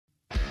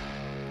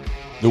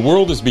The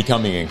world is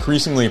becoming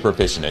increasingly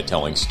proficient at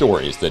telling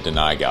stories that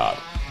deny God.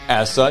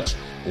 As such,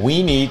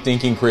 we need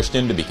Thinking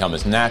Christian to become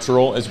as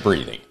natural as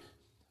breathing.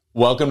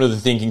 Welcome to the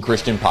Thinking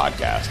Christian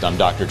podcast. I'm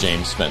Dr.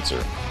 James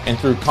Spencer, and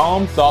through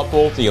calm,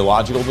 thoughtful,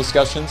 theological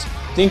discussions,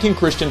 Thinking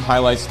Christian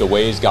highlights the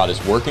ways God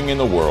is working in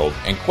the world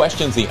and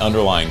questions the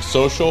underlying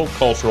social,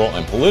 cultural,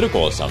 and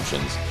political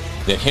assumptions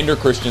that hinder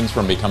Christians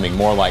from becoming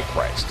more like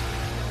Christ.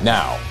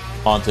 Now,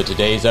 on to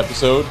today's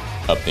episode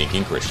of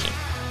Thinking Christian.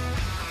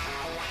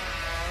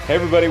 Hey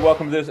everybody,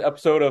 welcome to this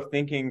episode of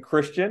Thinking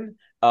Christian.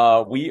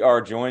 We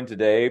are joined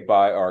today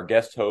by our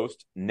guest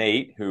host,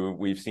 Nate, who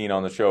we've seen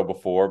on the show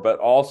before, but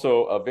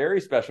also a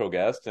very special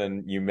guest,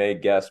 and you may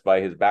guess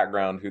by his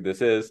background who this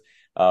is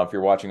if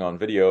you're watching on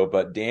video,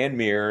 but Dan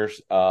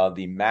Meers,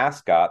 the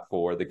mascot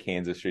for the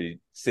Kansas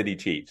City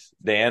Chiefs.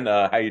 Dan,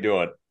 how you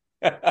doing?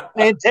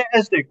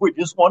 Fantastic. We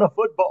just won a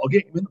football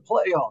game in the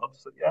playoffs.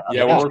 So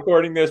yeah, we're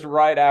recording this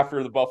right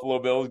after the Buffalo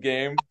Bills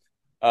game.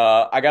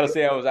 I got to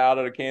say, I was out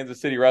at a Kansas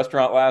City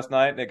restaurant last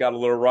night, and it got a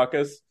little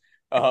ruckus.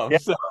 So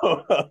it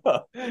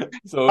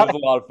was a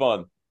lot of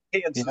fun.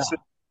 Kansas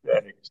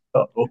City.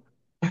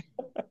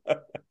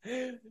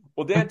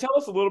 Well, Dan, tell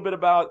us a little bit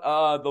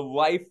about the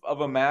life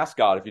of a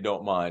mascot, if you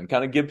don't mind.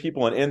 Kind of give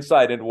people an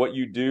insight into what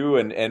you do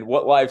and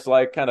what life's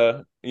like kind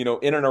of, in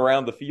and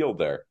around the field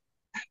there.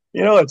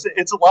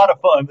 It's a lot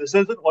of fun. This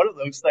isn't one of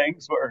those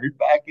things where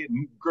back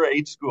in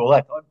grade school,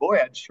 I thought, boy,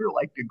 I'd sure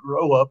like to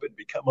grow up and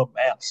become a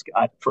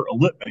mascot for a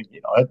living.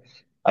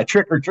 I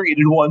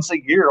trick-or-treated once a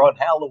year on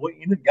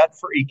Halloween and got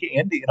free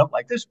candy. And I'm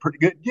like, this is a pretty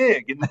good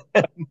gig. And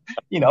then,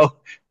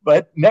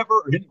 but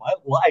never in my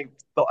life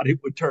thought it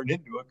would turn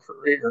into a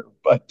career.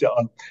 But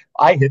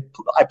I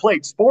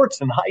played sports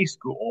in high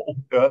school.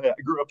 I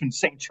grew up in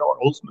St.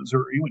 Charles,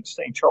 Missouri, went to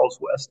St. Charles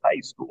West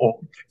High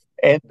School.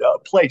 And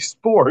play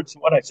sports.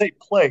 When I say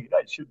played,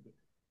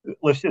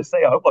 let's just say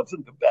I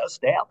wasn't the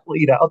best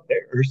athlete out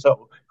there.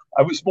 So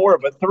I was more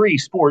of a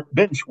three-sport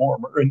bench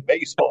warmer in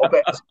baseball,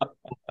 basketball,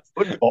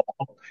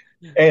 football.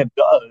 And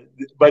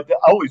but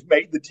I always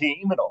made the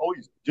team and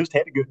always just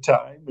had a good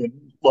time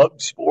and loved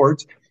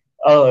sports.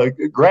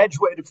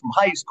 Graduated from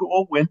high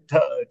school, went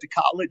to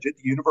college at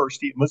the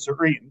University of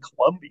Missouri in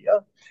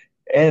Columbia.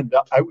 And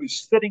I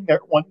was sitting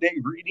there one day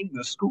reading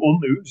the school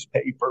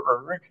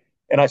newspaper,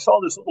 and I saw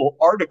this little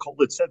article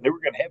that said they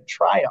were going to have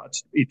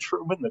tryouts to be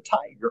Truman the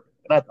Tiger.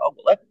 And I thought,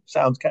 well, that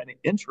sounds kind of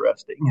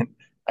interesting. And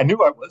I knew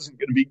I wasn't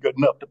going to be good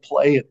enough to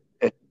play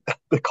at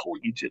the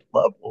collegiate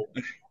level.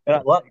 And I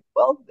thought,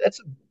 well, that's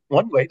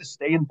one way to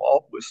stay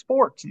involved with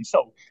sports. And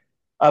so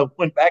I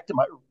went back to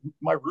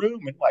my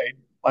room, and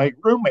my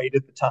roommate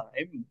at the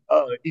time,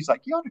 he's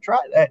like, you ought to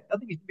try that. I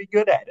think you'd be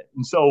good at it.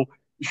 And so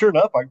sure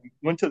enough, I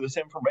went to this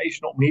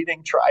informational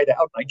meeting, tried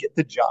out, and I get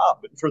the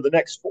job. And for the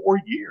next 4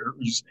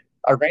 years,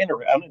 I ran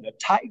around in a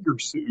tiger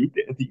suit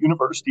at the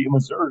University of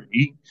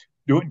Missouri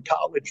doing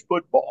college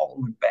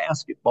football and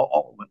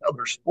basketball and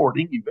other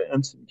sporting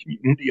events and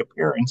community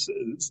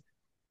appearances.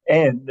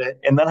 And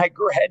then I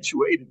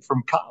graduated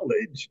from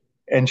college.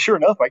 And sure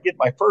enough, I get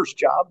my first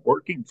job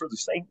working for the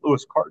St.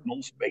 Louis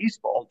Cardinals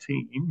baseball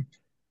team,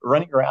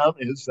 running around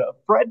as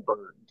Fred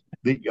Bird,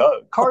 the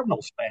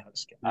Cardinals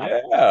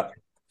mascot. Yeah.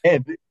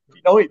 And if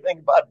you know anything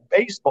about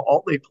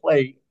baseball, they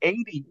play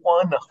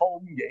 81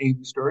 home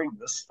games during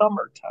the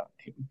summertime.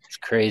 It's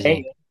crazy.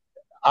 And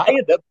I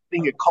ended up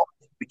being a call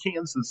to the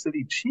Kansas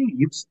City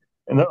Chiefs,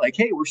 and they're like,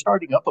 hey, we're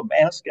starting up a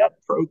mascot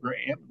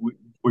program.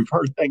 We've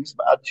heard things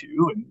about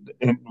you,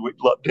 and we'd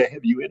love to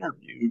have you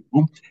interview.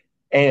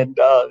 And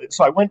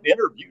so I went and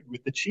interviewed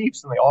with the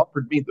Chiefs, and they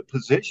offered me the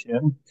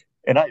position.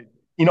 And I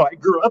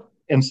grew up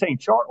in St.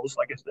 Charles,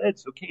 like I said,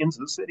 so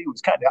Kansas City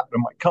was kind of out of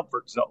my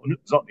comfort zone. It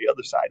was on the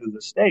other side of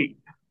the state.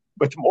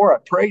 But the more I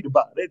prayed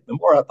about it, the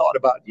more I thought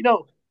about,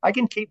 I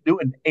can keep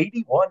doing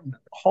 81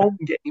 home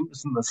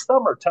games in the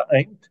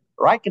summertime,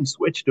 or I can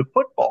switch to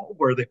football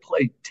where they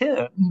play 10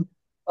 in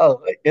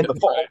the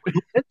fall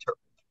and winter.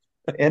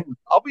 And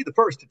I'll be the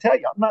first to tell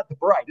you, I'm not the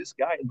brightest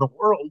guy in the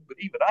world, but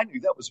even I knew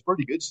that was a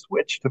pretty good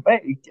switch to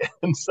make.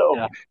 And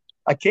so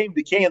I came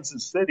to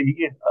Kansas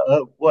City,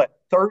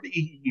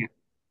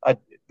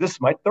 this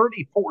is my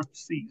 34th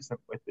season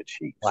with the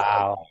Chiefs.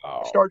 Wow.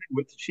 I started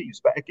with the Chiefs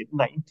back in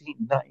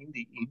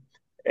 1990,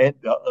 and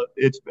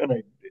it's been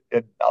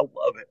I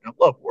love it. I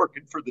love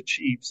working for the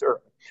Chiefs. They're a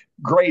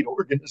great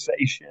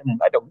organization,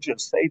 and I don't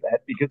just say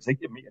that because they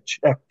give me a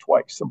check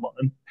twice a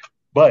month,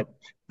 but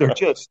they're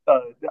just,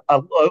 I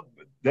love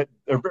that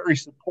they're very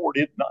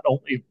supportive, not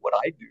only of what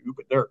I do,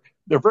 but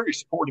they're very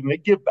supportive. They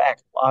give back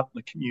a lot in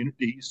the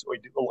community, so I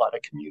do a lot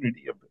of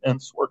community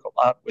events, work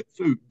a lot with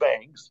food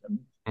banks and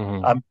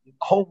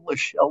homeless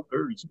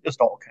shelters,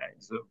 just all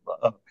kinds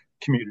of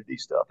community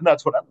stuff. And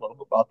that's what I love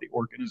about the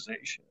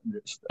organization.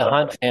 The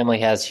Hunt family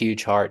has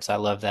huge hearts. I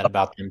love that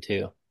about them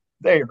too.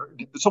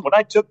 So when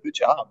I took the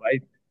job,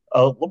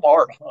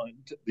 Lamar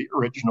Hunt, the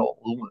original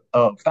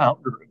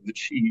founder of the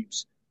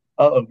Chiefs,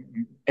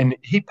 and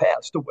he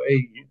passed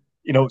away,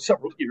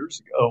 several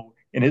years ago,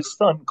 and his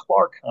son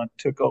Clark Hunt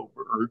took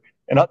over.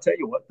 And I'll tell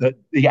you what,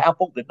 the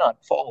apple did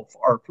not fall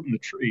far from the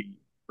tree.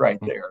 right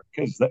there,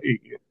 because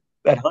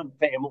that Hunt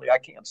family, I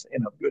can't say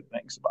enough good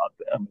things about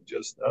them.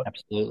 Just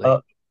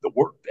Absolutely. the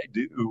work they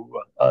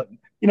do.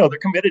 They're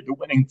committed to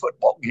winning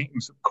football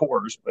games, of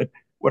course, but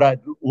what I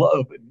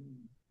love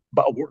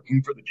about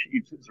working for the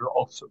Chiefs is they're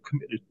also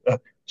committed to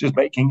just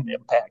making an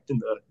impact in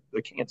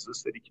the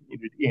Kansas City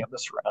community and the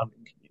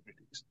surrounding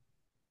communities.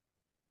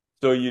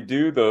 So you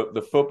do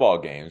the football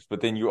games,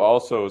 but then you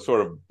also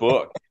sort of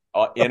book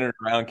in and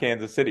around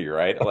Kansas City,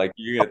 right? Like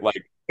you get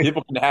like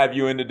people can have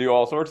you in to do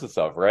all sorts of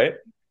stuff, right?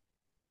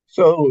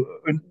 So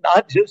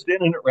not just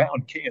in and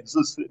around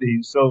Kansas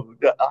City. So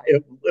I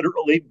have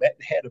literally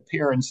had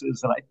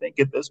appearances, and I think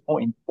at this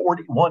point,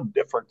 41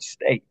 different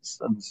states.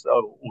 And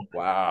so,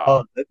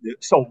 Wow.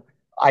 so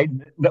I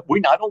we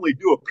not only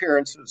do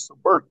appearances, so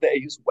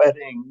birthdays,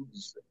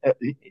 weddings,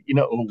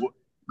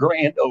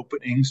 grand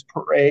openings,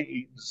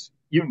 parades,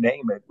 you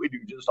name it. We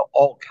do just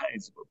all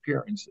kinds of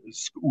appearances,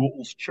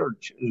 schools,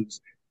 churches.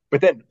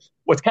 But then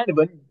what's kind of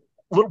a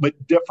little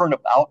bit different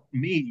about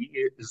me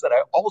is that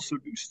I also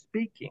do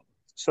speaking.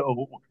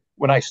 So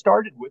when I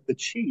started with the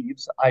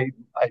Chiefs, I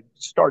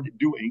started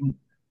doing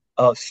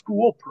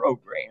school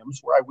programs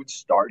where I would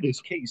start as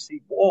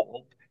Casey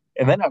Wolf,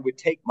 and then I would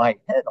take my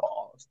head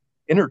off,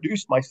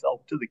 introduce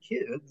myself to the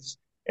kids,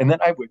 and then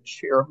I would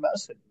share a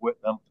message with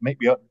them.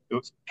 Maybe it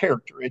was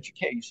character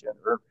education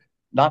or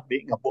not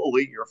being a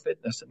bully or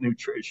fitness and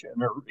nutrition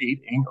or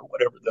reading or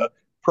whatever the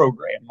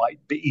program might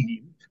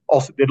be.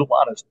 Also did a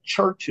lot of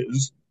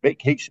churches,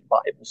 vacation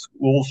Bible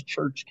schools,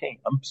 church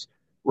camps,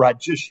 where I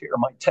just share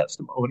my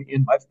testimony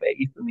and my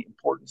faith and the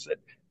importance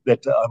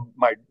that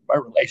my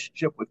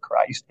relationship with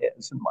Christ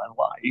has in my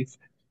life.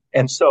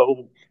 And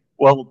so,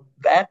 well,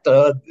 that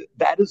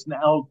has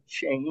now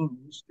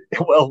changed.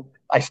 Well,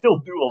 I still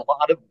do a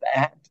lot of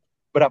that,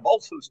 but I've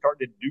also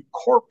started to do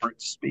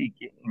corporate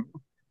speaking.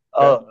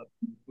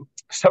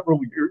 Several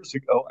years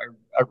ago,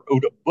 I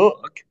wrote a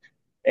book.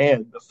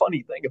 And the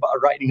funny thing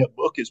about writing a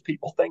book is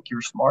people think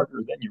you're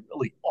smarter than you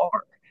really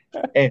are.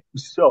 And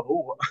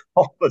so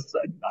all of a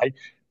sudden,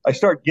 I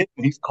started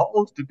getting these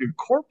calls to do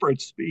corporate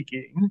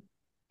speaking.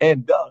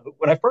 And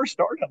when I first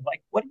started, I'm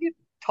like, what do you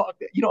talk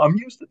to? I'm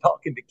used to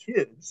talking to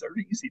kids.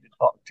 They're easy to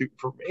talk to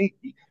for me.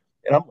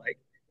 And I'm like,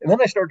 and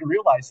then I started to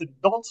realize that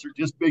adults are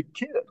just big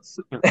kids.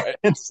 Right.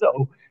 And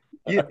so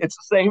it's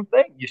the same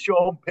thing. You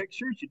show them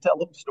pictures, you tell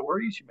them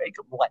stories, you make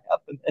them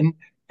laugh, and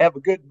have a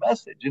good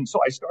message. And so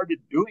I started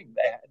doing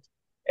that.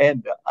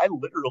 And I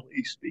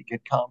literally speak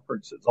at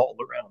conferences all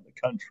around the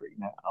country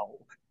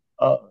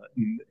now.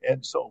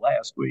 And so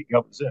last week I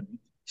was in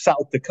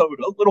South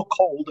Dakota, a little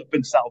cold up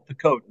in South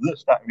Dakota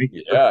this time of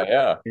year.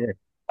 Yeah.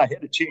 I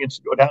had a chance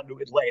to go down to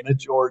Atlanta,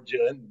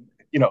 Georgia, and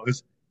it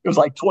was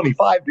like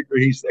 25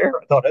 degrees there.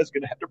 I thought I was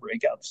going to have to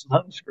break out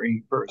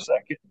sunscreen for a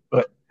second,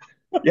 but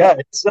yeah,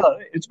 it's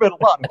been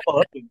a lot of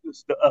fun. And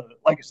just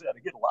like I said, I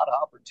get a lot of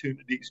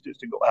opportunities just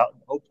to go out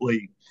and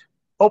hopefully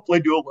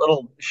do a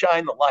little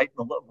shine the light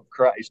and the love of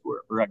Christ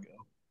wherever I go.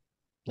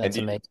 That's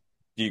amazing.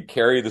 Do you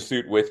carry the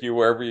suit with you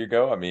wherever you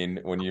go? I mean,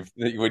 when you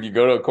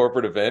go to a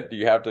corporate event, do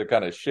you have to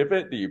kind of ship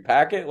it? Do you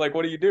pack it? Like,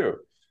 what do you do?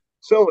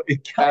 So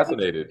it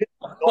fascinated.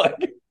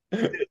 Like,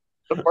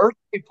 the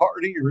birthday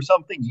party or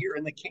something here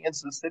in the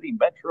Kansas City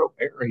metro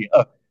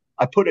area,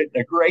 I put it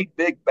in a great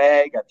big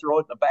bag. I throw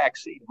it in the back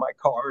seat of my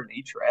car, and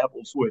he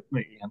travels with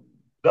me and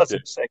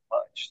doesn't say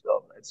much.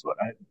 So that's what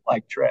I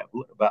like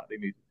traveling about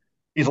him.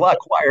 He's a lot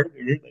quieter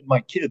than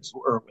my kids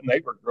were when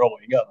they were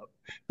growing up.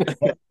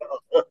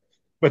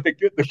 But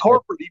the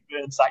corporate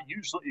events, I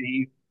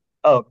usually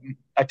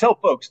I tell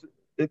folks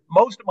that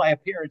most of my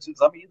appearances,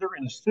 I'm either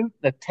in a suit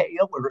and a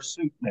tail or a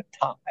suit and a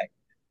tie.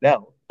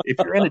 Now, if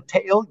you're in a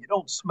tail, you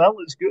don't smell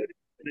as good.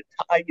 In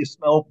a tie, you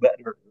smell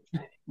better.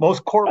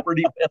 Most corporate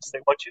events, they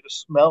want you to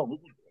smell,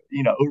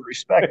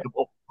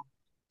 respectable.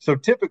 So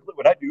typically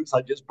what I do is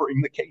I just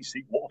bring the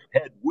Casey Wolf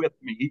head with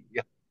me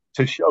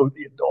to show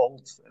the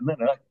adults. And then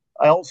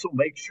I also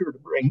make sure to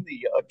bring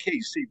the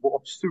Casey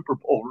Wolf Super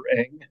Bowl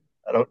ring.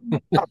 I don't know.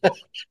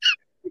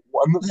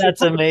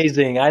 That's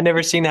amazing. I've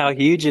never seen how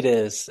huge it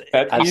is.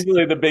 That's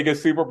easily the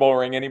biggest Super Bowl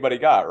ring anybody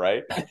got,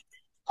 right?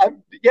 I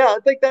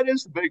think that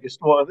is the biggest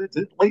one. It's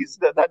at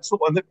least that's the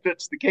one that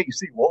fits the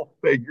Casey Wolf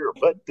figure.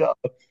 But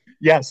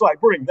so I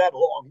bring that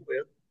along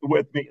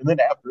with me. And then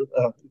after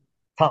the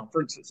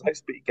conferences I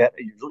speak at,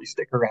 I usually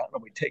stick around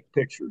and we take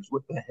pictures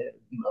with the head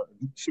and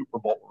the Super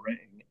Bowl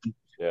ring.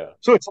 Yeah.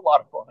 So it's a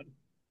lot of fun.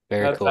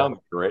 Very cool. That sounds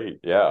great.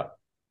 Yeah.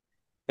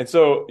 And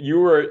so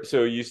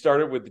you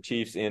started with the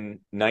Chiefs in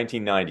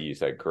 1990, you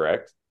said,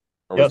 correct?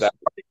 Or was that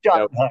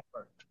Marty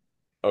Schottenheimer?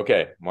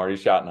 Okay, Marty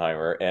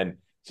Schottenheimer. And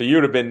so you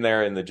would have been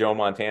there in the Joe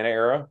Montana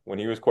era when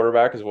he was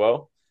quarterback as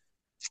well?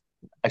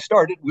 I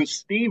started with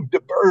Steve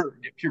DeBerg,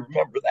 if you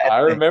remember that.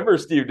 I remember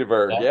Steve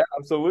DeBerg. Yeah,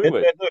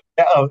 absolutely.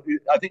 I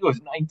think it was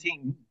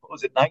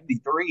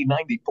 93,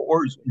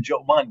 94 is when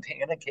Joe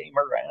Montana came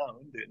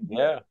around. And,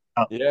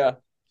 yeah.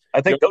 I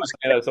think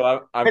Montana,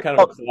 so I'm kind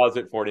of a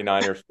closet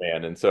 49ers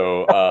fan. And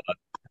so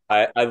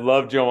I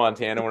loved Joe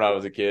Montana when I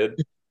was a kid.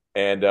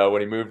 And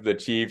when he moved to the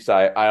Chiefs,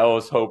 I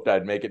always hoped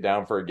I'd make it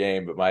down for a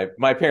game, but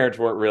my parents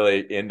weren't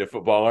really into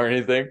football or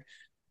anything.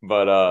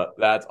 But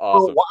that's For a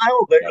awesome.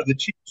 while there, Yeah. the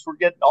Chiefs were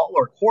getting all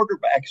our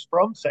quarterbacks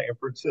from San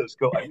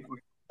Francisco. I mean,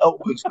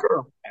 Elvis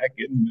Grbac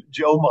and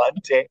Joe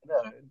Montana.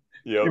 And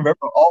you Yep.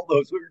 remember all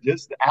those? We were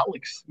just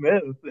Alex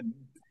Smith, and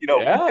we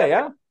Yeah, got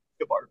yeah.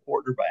 of our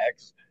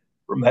quarterbacks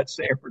from that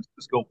San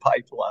Francisco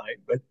pipeline.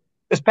 But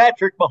this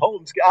Patrick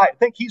Mahomes guy, I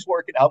think he's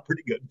working out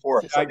pretty good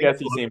for us. I guess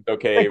he seems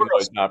okay, even though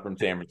he's not from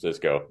San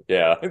Francisco.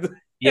 Yeah.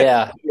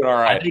 Yeah, All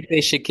I right. think they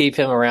should keep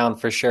him around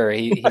for sure.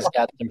 He's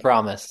got some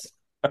promise.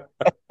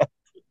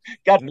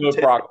 got No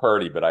Brock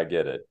Purdy, but I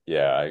get it.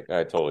 Yeah,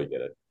 I totally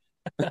get it.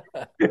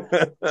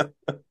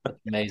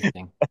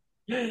 Amazing.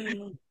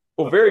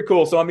 Well, very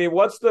cool. So, I mean,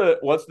 what's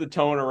the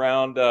tone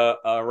around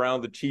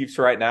the Chiefs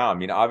right now? I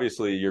mean,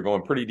 obviously, you're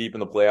going pretty deep in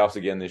the playoffs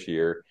again this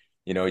year.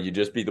 You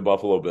just beat the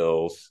Buffalo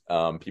Bills.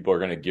 People are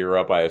going to gear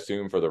up, I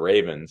assume, for the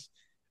Ravens.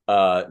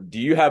 Do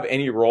you have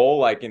any role,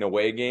 like in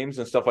away games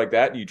and stuff like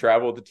that? Do you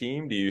travel with the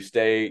team? Do you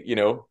stay?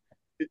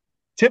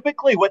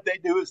 Typically what they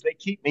do is they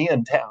keep me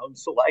in town.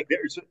 So like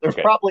there's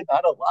Okay. probably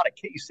not a lot of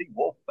KC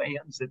Wolf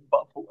fans in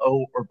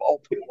Buffalo or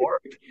Baltimore.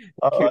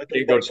 Can't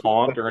they go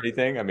taunt or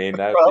anything? I mean,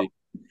 that's Well,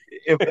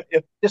 if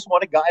you just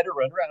want a guy to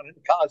run around in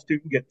a costume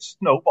and get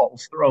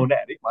snowballs thrown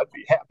at him, I'd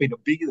be happy to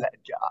be that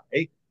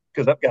guy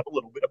because I've got a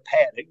little bit of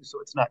padding, so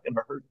it's not going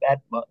to hurt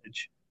that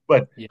much.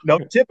 But Yeah. no,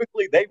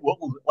 typically they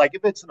will, like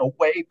if it's an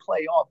away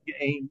playoff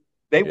game,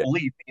 they Yeah. will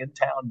leave me in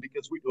town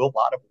because we do a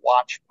lot of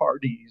watch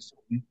parties.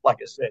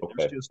 Like I said, Okay.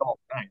 there's just all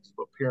kinds of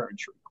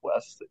appearance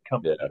requests that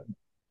come Yeah. in.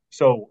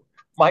 So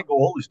my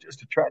goal is just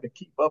to try to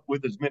keep up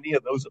with as many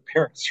of those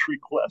appearance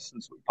requests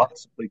as we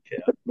possibly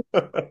can.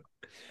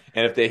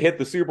 And if they hit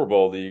the Super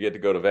Bowl, do you get to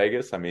go to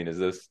Vegas? I mean, is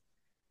this?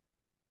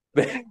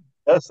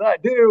 Yes, I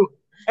do.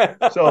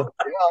 So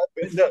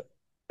yeah, I've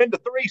been to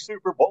 3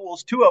 Super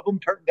Bowls. 2 of them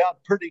turned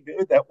out pretty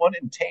good. That one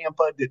in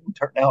Tampa didn't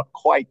turn out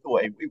quite the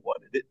way we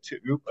wanted it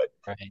to, but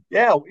Right.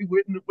 yeah, we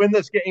win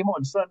this game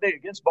on Sunday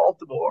against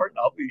Baltimore, and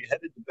I'll be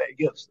headed to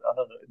Vegas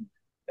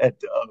that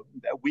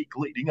week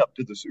leading up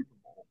to the Super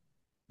Bowl.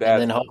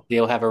 And then hopefully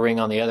you'll have a ring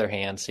on the other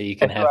hand so you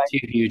can That's have right. 2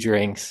 huge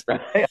rings.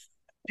 Hey,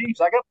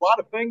 Chiefs, I got a lot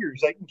of fingers.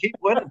 They can keep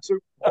winning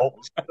Super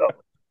Bowls. So,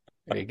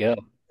 There you go.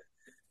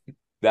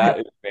 That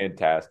is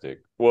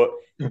fantastic. Well,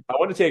 I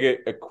want to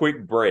take a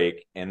quick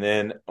break, and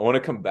then I want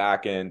to come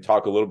back and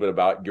talk a little bit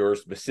about your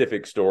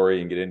specific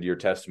story and get into your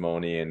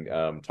testimony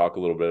and talk a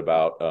little bit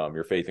about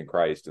your faith in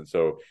Christ. And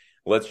so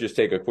let's just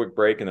take a quick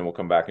break, and then we'll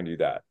come back and do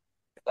that.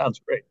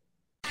 sounds great.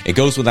 It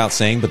goes without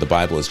saying, but the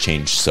Bible has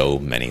changed so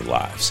many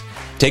lives.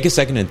 Take a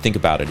second and think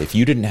about it. If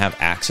you didn't have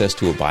access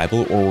to a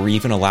Bible or were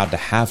even allowed to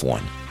have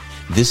one,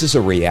 this is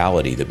a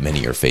reality that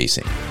many are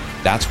facing.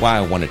 That's why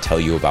I want to tell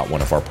you about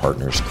one of our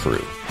partners, Cru.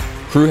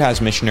 Cru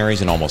has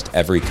missionaries in almost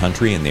every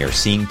country, and they are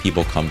seeing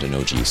people come to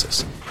know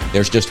Jesus.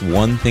 There's just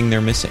one thing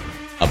they're missing: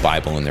 a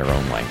Bible in their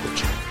own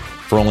language.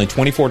 For only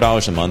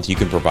 $24 a month, you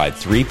can provide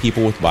 3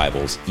 people with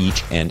Bibles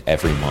each and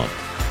every month.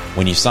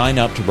 When you sign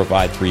up to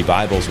provide 3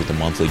 Bibles with a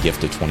monthly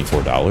gift of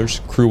 $24,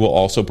 Cru will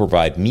also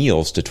provide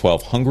meals to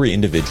 12 hungry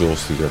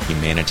individuals through their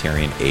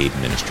humanitarian aid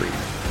ministry.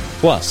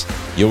 Plus,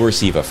 you'll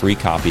receive a free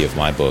copy of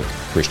my book,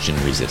 Christian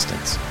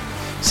Resistance.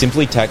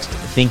 Simply text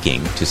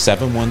THINKING to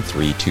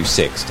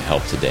 71326 to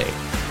help today.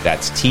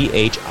 That's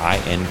THINKING.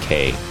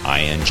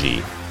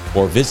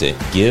 Or visit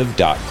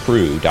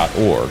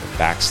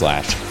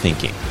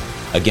give.cru.org/thinking.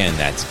 Again,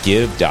 that's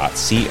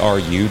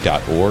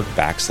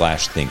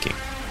give.cru.org/thinking.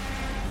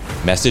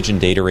 Message and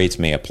data rates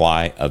may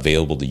apply.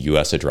 Available to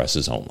U.S.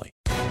 addresses only.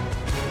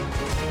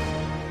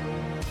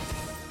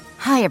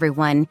 Hi,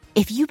 everyone.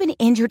 If you've been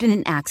injured in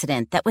an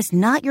accident that was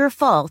not your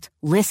fault,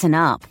 listen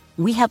up.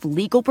 We have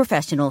legal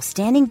professionals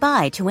standing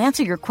by to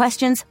answer your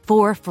questions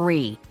for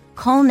free.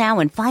 Call now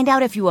and find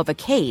out if you have a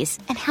case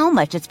and how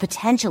much it's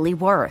potentially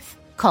worth.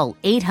 Call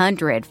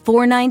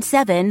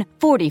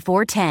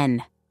 800-497-4410.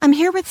 I'm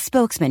here with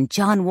spokesman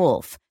John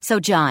Wolf. So,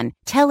 John,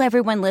 tell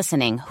everyone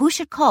listening who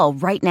should call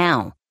right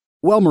now.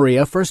 Well,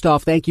 Maria, first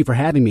off, thank you for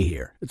having me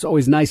here. It's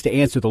always nice to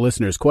answer the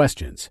listeners'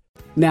 questions.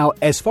 Now,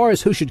 as far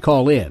as who should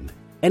call in,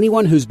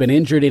 anyone who's been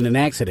injured in an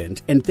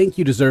accident and think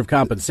you deserve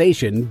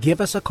compensation, give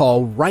us a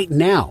call right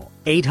now.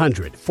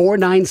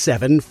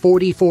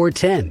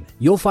 800-497-4410.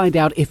 You'll find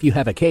out if you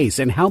have a case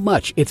and how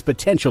much it's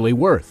potentially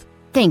worth.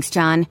 Thanks,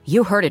 John.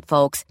 You heard it,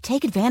 folks.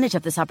 Take advantage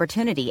of this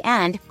opportunity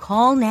and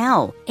call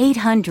now.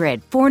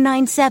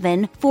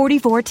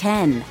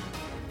 800-497-4410.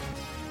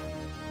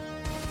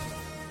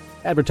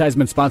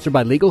 Advertisement sponsored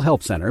by Legal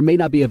Help Center. May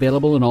not be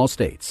available in all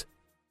states.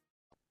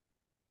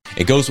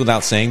 It goes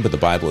without saying, but the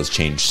Bible has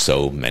changed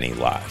so many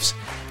lives.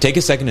 Take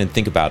a second and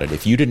think about it.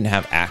 If you didn't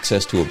have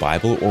access to a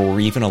Bible or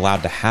were even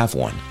allowed to have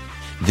one,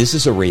 this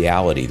is a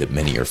reality that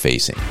many are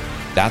facing.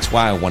 That's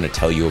why I want to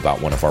tell you about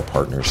one of our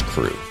partners,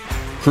 Cru.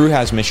 Cru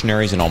has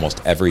missionaries in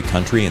almost every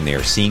country, and they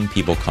are seeing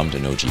people come to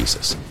know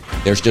Jesus.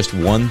 There's just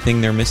one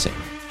thing they're missing: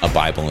 a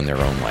Bible in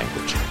their own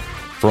language.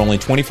 For only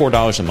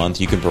 $24 a month,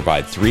 you can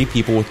provide 3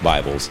 people with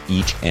Bibles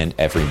each and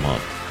every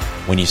month.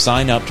 When you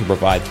sign up to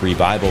provide 3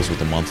 Bibles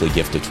with a monthly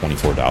gift of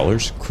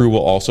 $24, Cru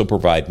will also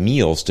provide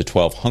meals to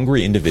 12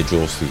 hungry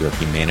individuals through their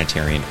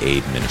humanitarian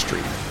aid ministry.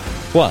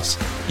 Plus,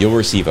 you'll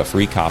receive a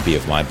free copy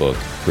of my book,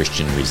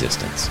 Christian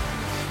Resistance.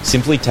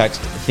 Simply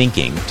text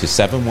THINKING to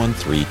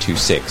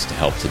 71326 to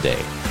help today.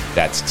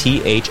 That's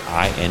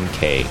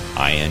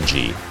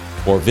THINKING.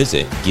 Or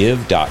visit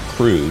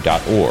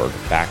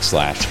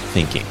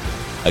give.cru.org/thinking.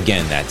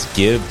 Again, that's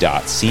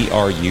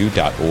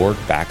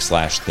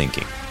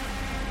give.cru.org/thinking.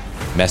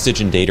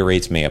 Message and data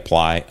rates may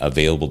apply.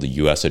 Available to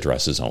U.S.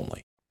 addresses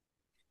only.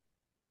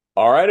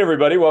 All right,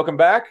 everybody, welcome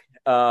back.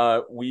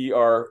 We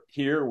are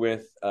here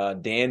with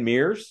Dan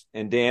Meers.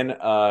 And Dan,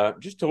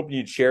 just hoping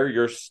you'd share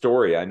your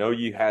story. I know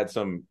you had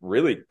some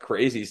really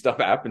crazy stuff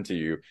happen to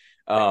you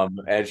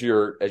as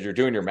you're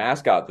doing your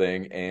Mascot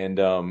thing, and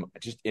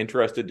just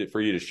interested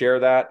for you to share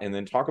that, and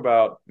then talk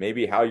about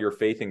maybe how your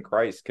faith in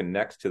Christ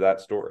connects to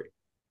that story.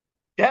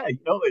 Yeah,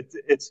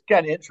 it's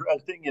kind of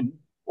interesting in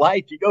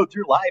life. You go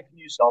through life and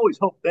you just always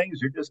hope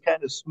things are just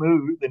kind of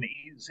smooth and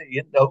easy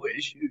and no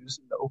issues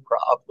and no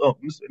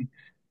problems. And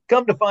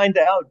come to find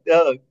out,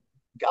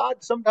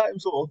 God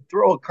sometimes will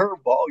throw a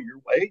curveball your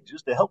way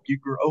just to help you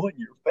grow in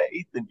your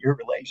faith and your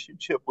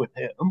relationship with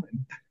Him.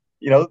 And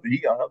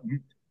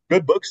the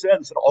good book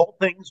says that all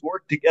things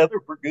work together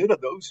for good of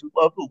those who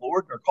love the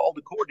Lord and are called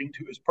according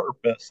to His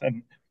purpose.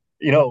 And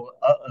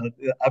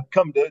I've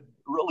come to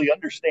really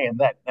understand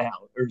that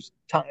now. There's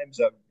times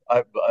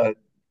I've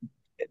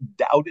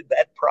doubted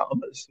that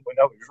promise when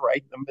I was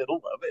right in the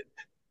middle of it.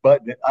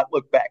 But I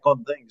look back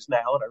on things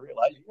now and I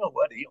realize, you know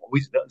what? He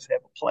always does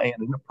have a plan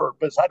and a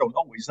purpose. I don't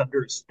always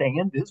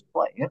understand His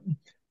plan.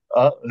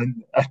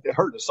 And I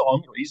heard a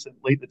song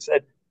recently that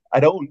said,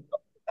 I don't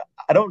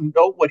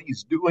know what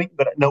He's doing,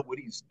 but I know what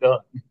He's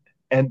done.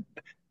 And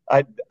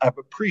I've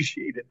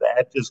appreciated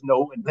that, just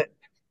knowing that,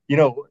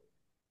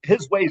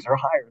 His ways are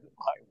higher than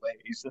my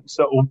ways. And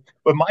so,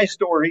 but my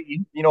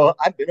story,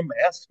 I've been a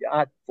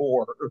mascot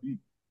for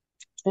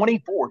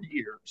 24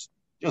 years,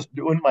 just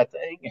doing my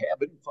thing,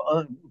 having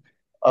fun,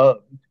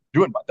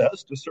 doing my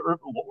best to serve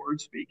the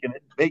Lord, speaking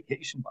at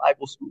vacation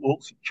Bible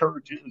schools,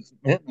 churches,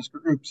 men's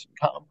groups, and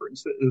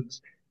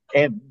conferences.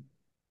 And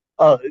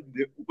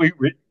we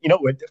were,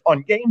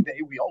 on game day,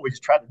 we always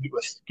try to do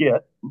a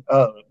skit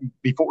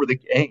before the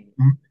game.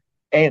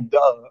 And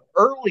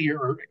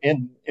earlier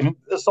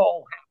this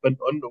all happened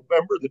on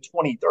November the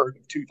 23rd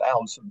of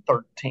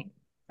 2013.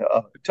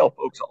 Tell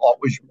folks I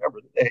always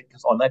remember the day,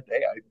 because on that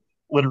day I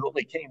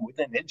literally came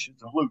within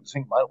inches of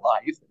losing my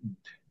life. And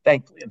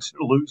thankfully,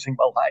 instead of losing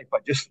my life, I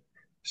just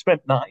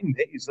spent 9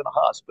 days in a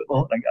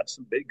hospital and I got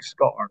some big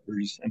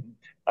scars. And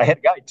I had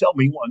a guy tell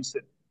me once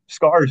that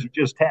scars are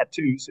just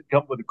tattoos that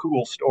come with a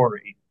cool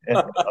story.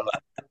 And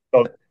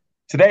so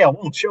today I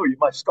won't show you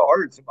my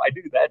scars. If I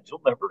do that,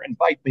 you'll never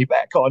invite me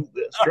back onto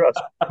this,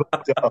 trust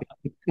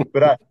me.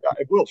 But I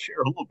will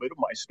share a little bit of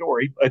my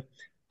story. But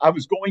I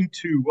was going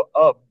to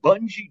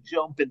bungee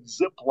jump and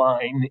zip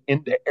line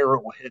into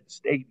Arrowhead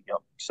Stadium.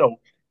 So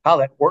how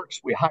that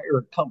works, we hire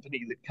a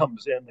company that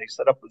comes in. They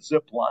set up a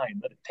zip line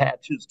that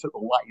attaches to the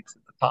lights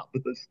at the top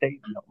of the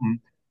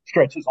stadium,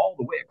 stretches all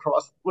the way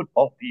across the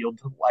football field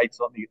to the lights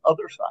on the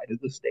other side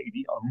of the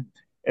stadium.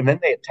 And then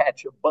they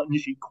attach a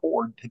bungee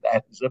cord to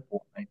that zip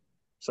line.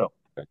 So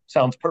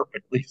sounds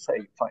perfectly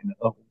safe, I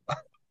know.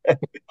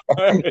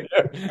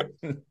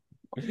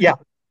 Yeah.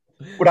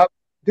 What I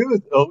do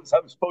though is I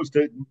was supposed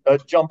to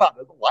jump out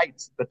of the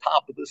lights at the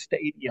top of the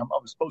stadium. I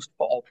was supposed to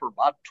fall for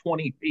about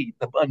 20 feet.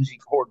 The bungee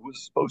cord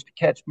was supposed to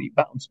catch me,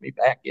 bounce me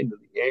back into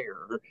the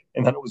air,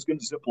 and then it was going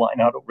to zip line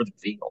out over the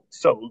field.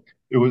 So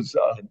it was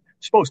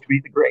supposed to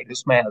be the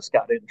greatest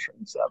mascot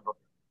entrance ever.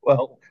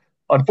 Well,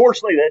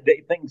 unfortunately, that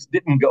day things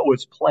didn't go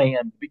as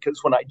planned,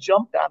 because when I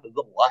jumped out of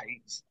the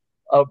lights,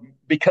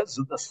 because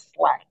of the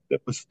slack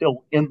that was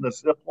still in the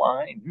zip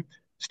line,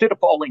 instead of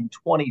falling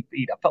 20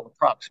 feet, I fell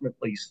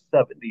approximately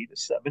 70 to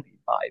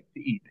 75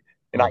 feet.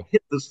 And I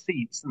hit the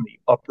seats in the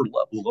upper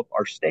level of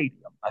our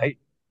stadium. I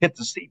hit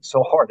the seats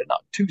so hard I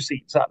knocked 2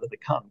 seats out of the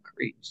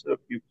concrete. So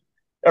if you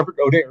ever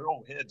go to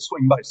Arrowhead,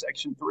 swing by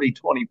section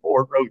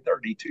 324, row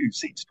 32,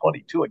 seats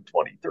 22 and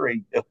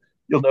 23,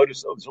 you'll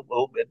notice those a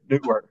little bit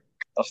newer.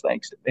 That's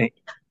thanks to me.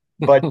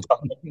 But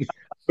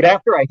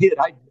after I hit,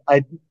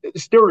 I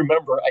still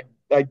remember,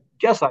 I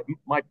guess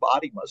my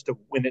body must have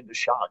went into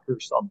shock or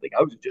something.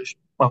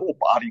 My whole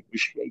body was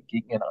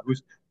shaking and I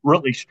was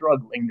really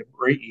struggling to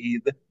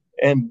breathe.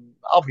 And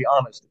I'll be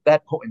honest, at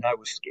that point I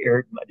was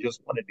scared and I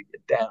just wanted to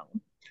get down.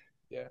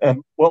 Yeah.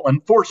 And well,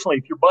 unfortunately,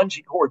 if your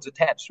bungee cord's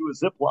attached to a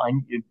zip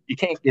line, you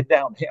can't get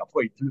down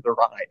halfway through the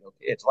ride.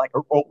 Okay? It's like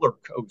a roller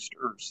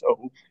coaster.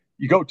 So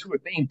you go to a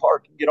theme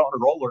park and get on a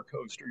roller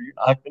coaster, you're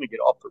not going to get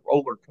off the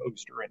roller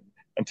coaster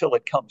until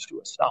it comes to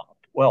a stop.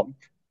 Well,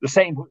 the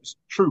same was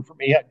true for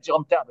me. I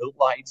jumped out of the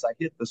lights. I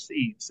hit the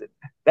seats. At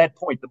that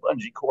point, the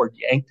bungee cord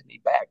yanked me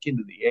back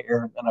into the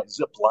air, and then I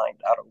zip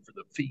lined out over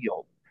the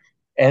field.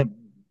 And,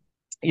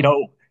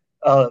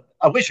 I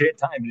wish I had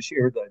time to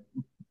share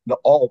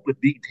all the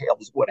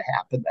details of what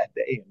happened that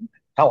day and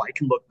how I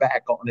can look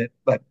back on it.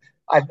 But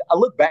I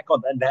look back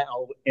on that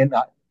now, and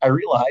I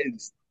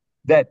realize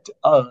that,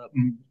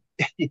 I'm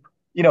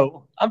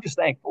just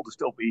thankful to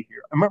still be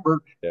here. I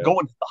remember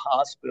going to the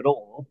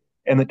hospital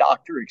and the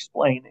doctor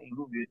explaining,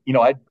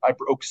 I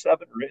broke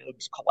 7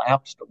 ribs,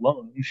 collapsed a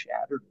lung,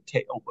 shattered a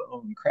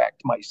tailbone,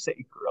 cracked my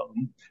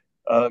sacrum,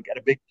 got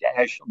a big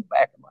gash on the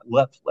back of my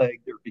left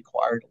leg that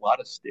required a lot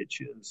of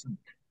stitches. And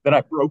then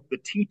I broke the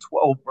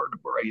T12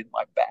 vertebrae in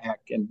my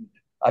back, and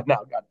I've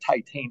now got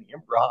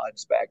titanium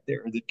rods back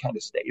there that kind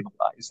of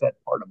stabilize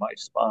that part of my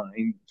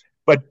spine.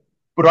 But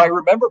I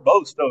remember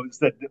most those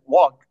that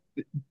walked.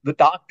 The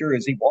doctor,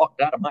 as he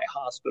walked out of my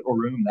hospital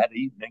room that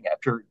evening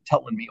after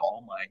telling me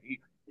all my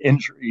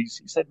injuries,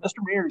 he said,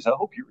 "Mr. Meers, I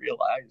hope you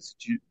realize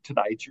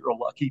tonight you're a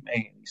lucky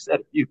man." He said,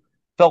 "If you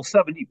fell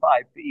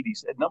 75 feet," he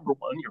said, "number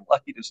one, you're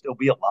lucky to still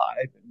be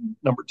alive. And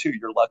number two,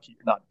 you're lucky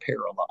you're not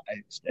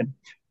paralyzed." And,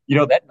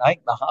 that night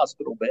in the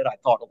hospital bed, I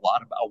thought a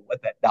lot about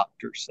what that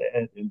doctor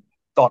said and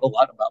thought a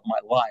lot about my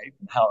life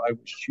and how I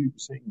was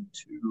choosing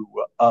to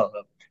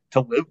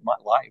live my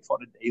life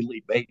on a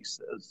daily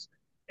basis.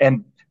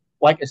 And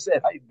like I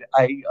said, I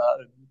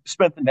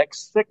spent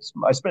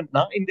I spent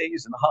 9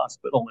 days in the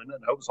hospital, and then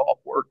I was off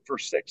work for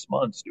 6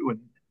 months doing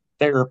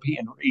therapy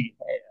and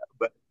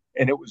rehab.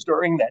 And it was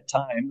during that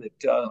time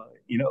that,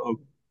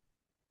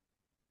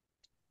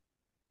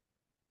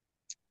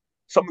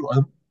 some of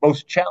the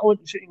most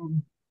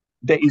challenging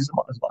days of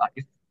my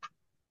life,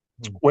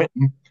 when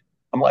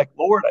I'm like,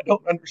 "Lord, I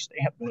don't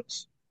understand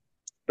this.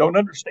 Don't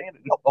understand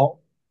it at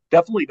all.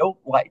 Definitely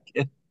don't like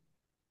it."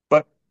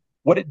 But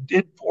what it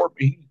did for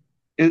me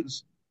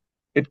is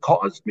it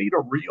caused me to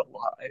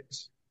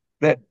realize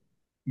that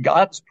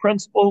God's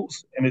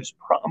principles and his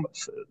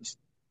promises,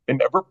 they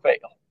never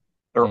fail.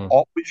 They're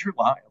always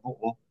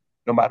reliable,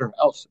 no matter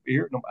how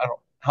severe, no matter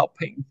how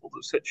painful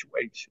the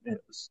situation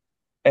is.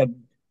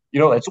 And,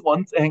 that's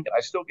one thing, and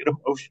I still get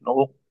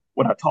emotional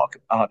when I talk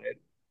about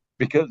it,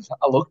 because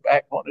I look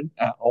back on it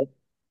now,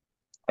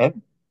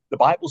 and the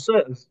Bible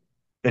says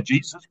that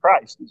Jesus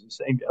Christ is the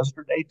same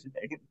yesterday,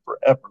 today, and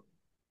forever.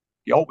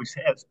 He always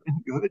has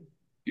been good.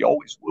 He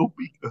always will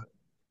be good.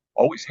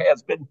 Always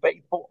has been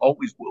faithful.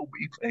 Always will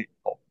be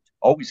faithful.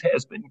 Always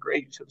has been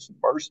gracious and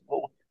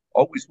merciful.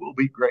 Always will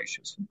be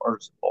gracious and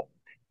merciful.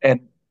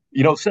 And,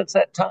 since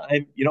that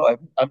time,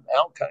 I'm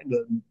now kind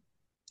of,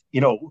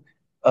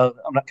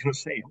 I'm not going to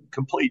say I'm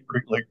completely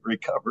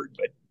recovered,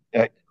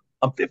 but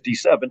I'm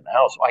 57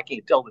 now, so I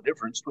can't tell the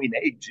difference between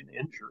age and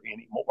injury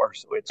anymore.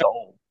 So it's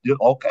all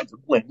kinds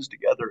of blends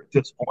together at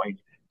this point.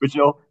 But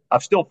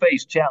I've still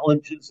faced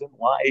challenges in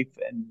life,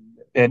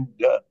 and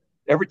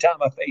every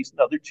time I face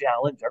another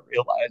challenge, I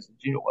realize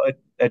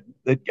that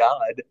that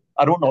God,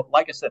 I don't know.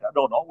 Like I said, I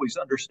don't always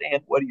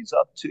understand what he's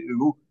up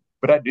to,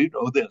 but I do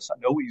know this. I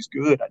know he's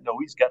good. I know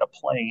he's got a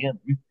plan.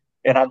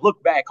 And I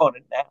look back on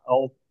it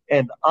now,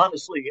 and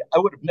honestly, I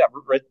would have never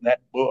written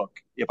that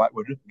book if I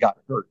would have got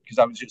hurt, because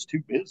I was just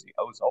too busy.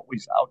 I was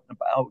always out and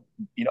about.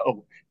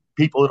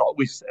 People had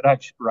always said I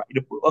should write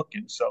a book,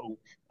 and so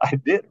I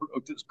did. I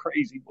wrote this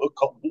crazy book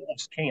called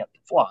Wolves Can't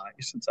Fly,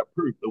 since I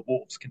proved the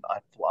wolves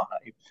cannot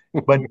fly.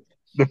 But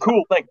the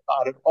cool thing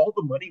about it, all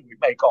the money we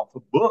make off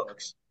of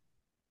books,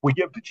 we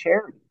give to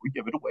charity. We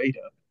give it away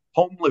to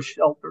homeless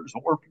shelters,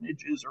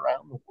 orphanages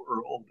around the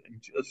world,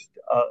 and just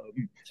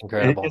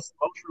incredible. It's the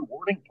most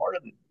rewarding part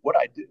of what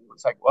I do.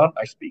 It's like, well,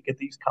 I speak at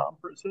these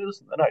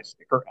conferences, and then I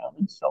stick around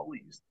and sell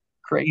these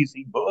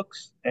crazy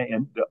books,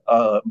 and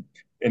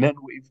then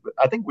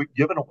I think we've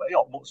given away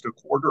almost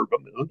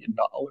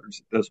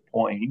 $250,000 at this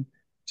point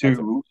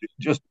to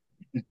just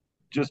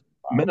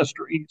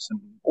ministries and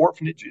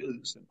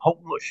orphanages and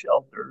homeless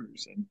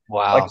shelters, and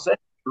wow, like I said,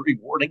 the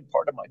rewarding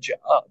part of my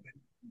job.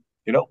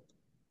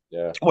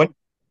 Yeah. When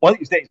one of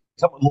these days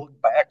someone will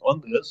look back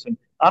on this, and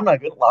I'm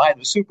not going to lie,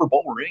 the Super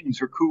Bowl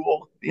rings are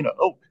cool,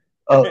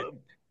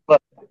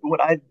 but when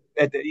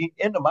at the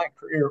end of my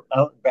career,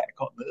 I look back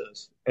on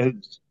this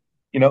as,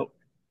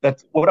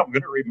 that's what I'm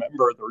going to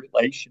remember: the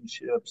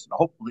relationships and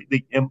hopefully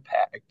the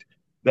impact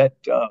that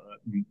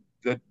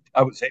that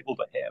I was able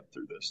to have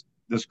through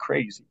this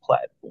crazy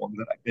platform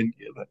that I've been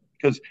given.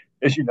 Because,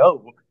 as you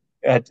know,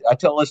 I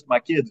tell this to my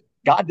kids: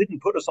 God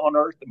didn't put us on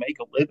earth to make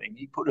a living;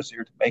 He put us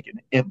here to make an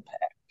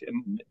impact,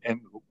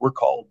 and we're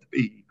called to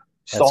be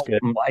salt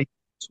and light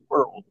in this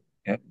world.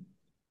 And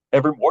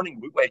every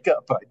morning we wake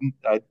up,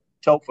 I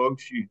tell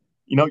folks, you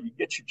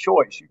get your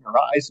choice: you can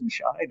rise and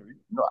shine, or you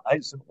can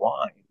rise and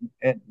whine.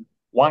 And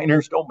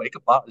whiners don't make a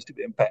positive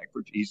impact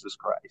for Jesus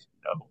Christ,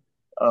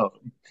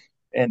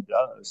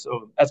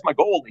 so that's my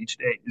goal each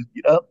day: is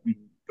get up and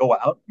go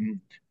out and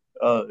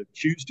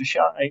choose to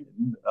shine,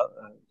 and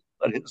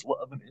let his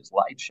love and his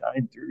light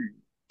shine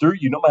through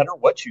you, no matter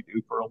what you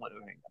do for a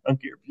living. I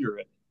don't care if you're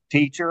a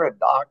teacher, a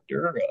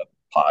doctor, a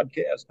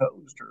podcast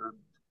host, or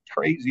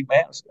crazy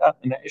mascot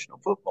in the National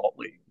Football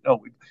League.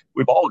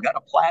 We've all got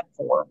a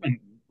platform, and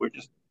we're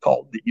just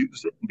called to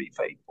use it and be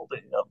faithful to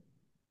him.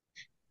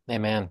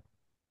 Amen.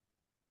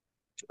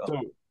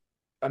 So,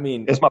 I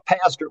mean, as my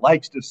pastor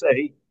likes to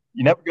say,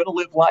 you're never going to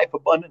live life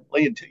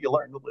abundantly until you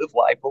learn to live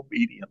life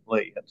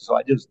obediently. And so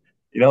I just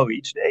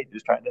each day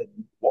just trying to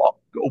walk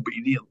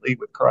obediently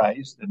with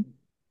Christ and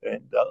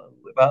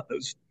live out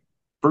those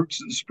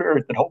fruits of the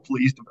Spirit that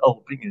hopefully He's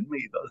developing in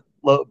me: the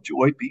love,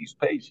 joy, peace,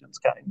 patience,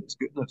 kindness,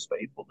 goodness,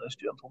 faithfulness,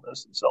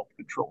 gentleness, and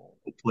self-control.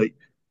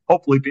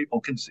 Hopefully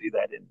people can see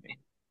that in me.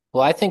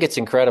 Well, I think it's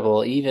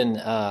incredible, even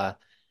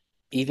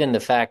the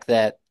fact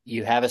that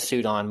you have a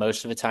suit on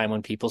most of the time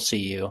when people see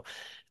you.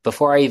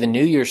 Before I even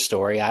knew your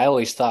story, I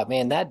always thought,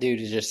 man, that dude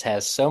just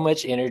has so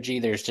much energy.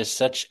 There's just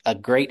such a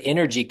great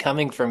energy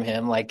coming from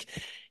him. Like,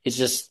 it's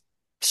just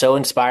so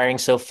inspiring,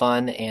 so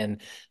fun.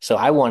 And so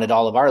I wanted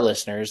all of our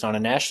listeners on a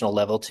national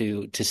level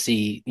to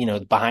see,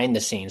 behind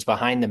the scenes,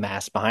 behind the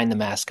mask, behind the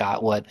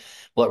mascot, what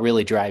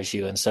really drives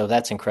you. And so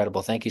that's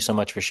incredible. Thank you so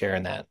much for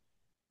sharing that.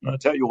 I'll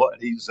tell you what,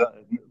 the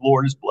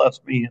Lord has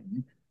blessed me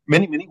in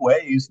many, many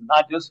ways.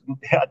 Not just,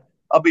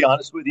 I'll be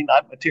honest with you,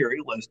 not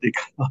materialistic.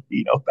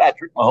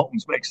 Patrick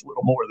Mahomes makes a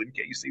little more than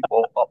Casey.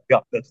 Well, I'll be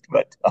honest,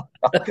 but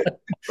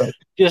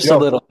just a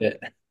little bit.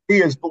 He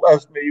has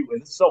blessed me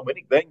with so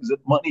many things that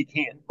money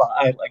can't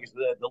buy. Like I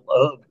said, the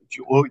love, the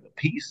joy, the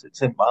peace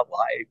that's in my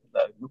life,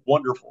 the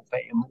wonderful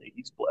family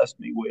He's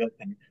blessed me with,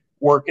 and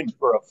working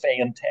for a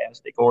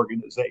fantastic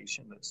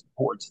organization that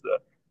supports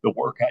the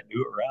work I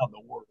do around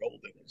the world.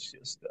 And it's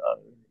just,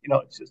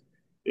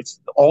 it's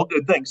all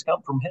good things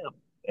come from Him.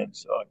 And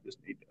so I just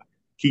need to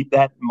keep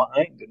that in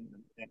mind and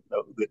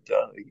know that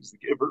He's the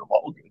giver of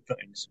all good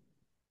things.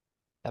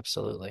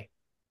 Absolutely.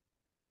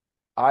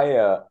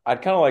 I'd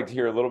kind of like to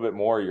hear a little bit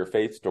more of your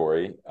faith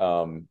story.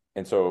 And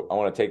so I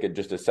want to take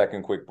just a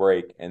second quick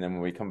break. And then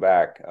when we come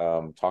back,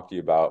 talk to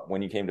you about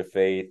when you came to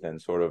faith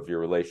and sort of your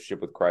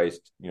relationship with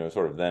Christ,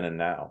 sort of then and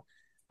now.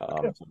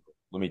 So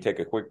let me take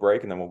a quick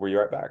break and then we'll be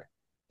right back.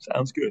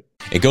 Sounds good.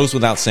 It goes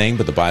without saying,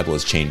 but the Bible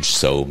has changed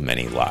so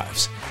many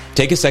lives.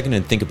 Take a second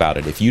and think about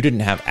it. If you didn't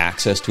have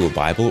access to a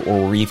Bible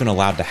or were even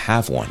allowed to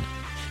have one,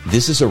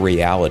 this is a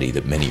reality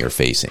that many are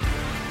facing.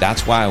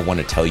 That's why I want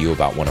to tell you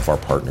about one of our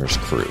partners,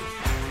 Cru.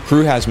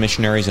 Cru has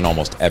missionaries in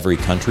almost every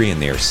country,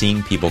 and they are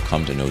seeing people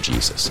come to know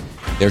Jesus.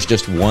 There's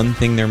just one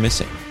thing they're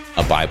missing: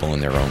 a Bible in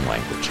their own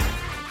language.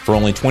 For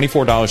only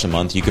 $24 a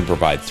month, you can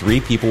provide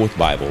 3 people with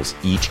Bibles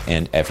each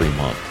and every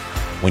month.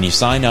 When you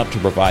sign up to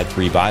provide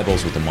 3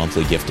 Bibles with a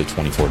monthly gift of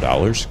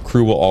 $24,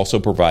 Cru will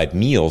also provide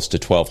meals to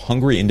 12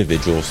 hungry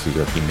individuals through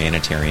their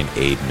humanitarian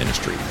aid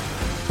ministry.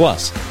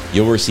 Plus,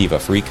 you'll receive a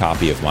free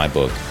copy of my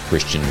book,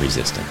 Christian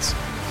Resistance.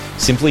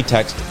 Simply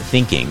text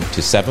THINKING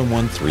to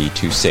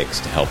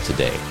 71326 to help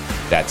today.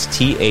 That's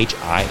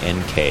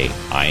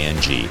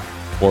THINKING.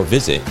 Or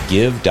visit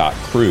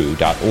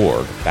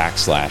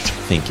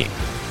give.cru.org/thinking.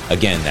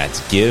 Again,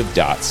 that's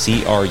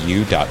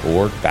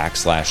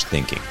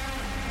give.cru.org/thinking.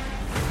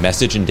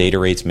 Message and data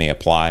rates may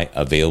apply,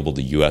 available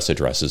to U.S.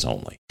 addresses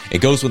only.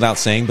 It goes without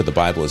saying, but the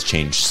Bible has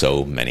changed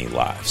so many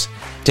lives.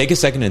 Take a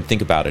second and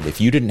think about it. If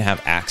you didn't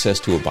have access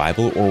to a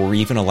Bible or were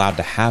even allowed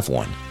to have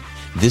one,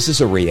 this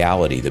is a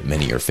reality that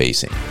many are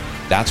facing.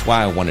 That's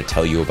why I want to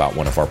tell you about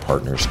one of our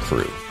partners,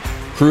 Cru.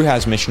 Cru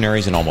has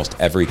missionaries in almost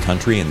every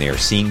country, and they are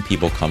seeing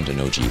people come to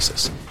know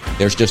Jesus.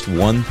 There's just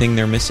one thing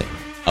they're missing: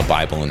 a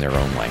Bible in their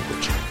own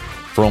language.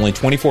 For only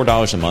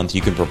 $24 a month,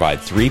 you can provide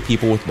 3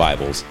 people with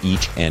Bibles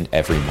each and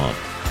every month.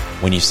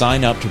 When you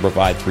sign up to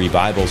provide 3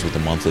 Bibles with a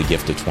monthly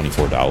gift of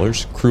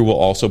 $24, Cru will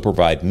also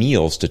provide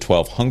meals to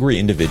 12 hungry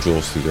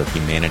individuals through their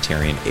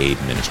humanitarian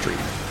aid ministry.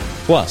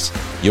 Plus,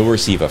 you'll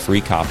receive a free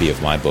copy of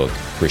my book,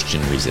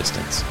 Christian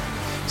Resistance.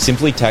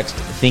 Simply text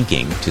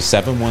THINKING to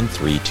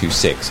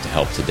 71326 to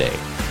help today.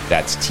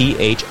 That's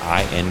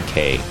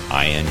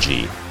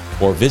THINKING.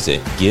 Or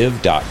visit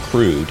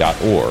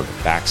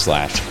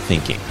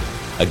give.cru.org/thinking.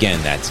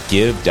 Again, that's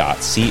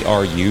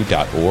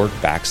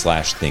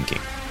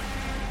give.cru.org/thinking.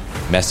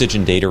 Message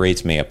and data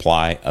rates may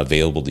apply,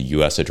 available to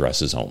U.S.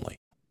 addresses only.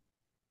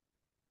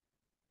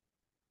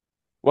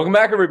 Welcome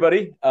back,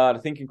 everybody, to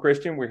Thinking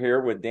Christian. We're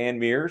here with Dan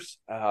Meers.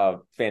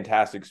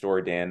 Fantastic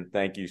story, Dan.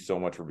 Thank you so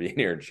much for being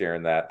here and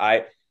sharing that.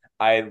 I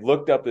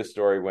looked up this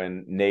story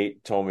when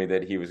Nate told me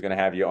that he was going to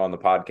have you on the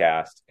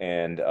podcast,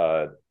 and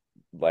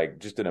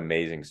just an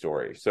amazing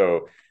story.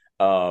 So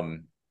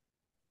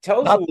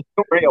tell us. Not the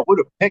story I would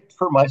have picked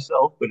for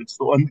myself, but it's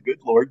the one the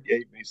good Lord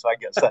gave me. So I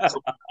guess that's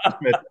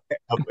but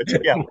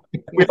yeah,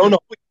 we don't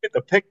always get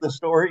to pick the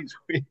stories.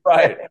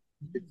 Right.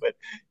 But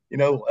you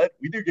know what?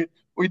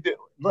 We do,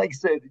 like I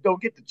said, you don't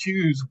get to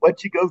choose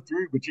what you go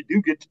through, but you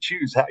do get to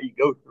choose how you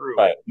go through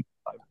right. it.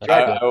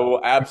 I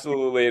will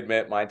absolutely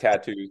admit my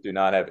tattoos do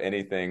not have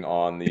anything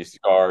on these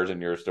scars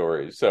in your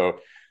stories. So,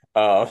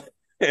 but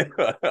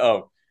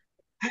I'm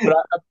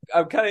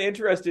kind of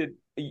interested,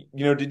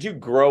 did you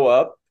grow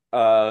up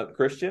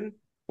Christian?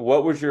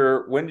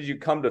 When did you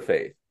come to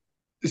faith?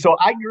 So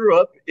I grew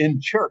up in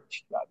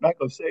church. I'm not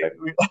going to say it.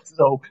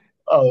 So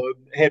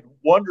had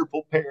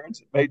wonderful parents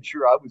that made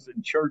sure I was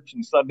in church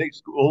and Sunday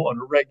school on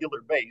a regular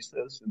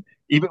basis, and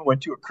even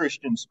went to a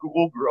Christian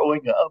school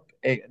growing up.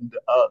 And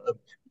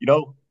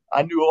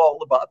I knew all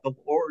about the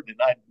Lord, and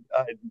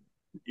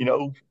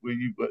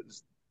we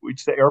was we'd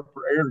say our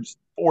prayers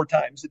 4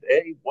 times a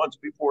day, once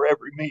before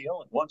every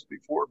meal and once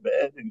before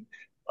bed. And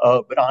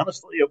but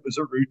honestly, it was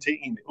a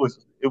routine.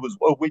 It was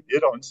what we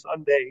did on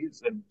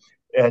Sundays, and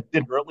it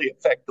didn't really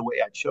affect the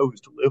way I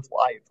chose to live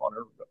life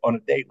on a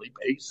daily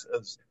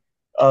basis.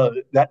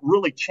 That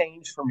really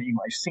changed for me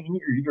my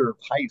senior year of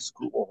high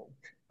school.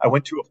 I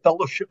went to a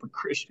Fellowship of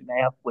Christian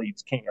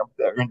Athletes camp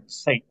there in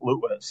St.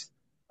 Louis,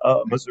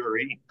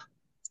 Missouri,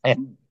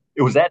 and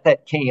it was at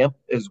that camp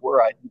is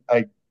where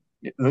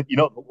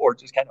the Lord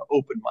just kind of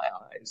opened my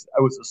eyes.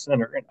 I was a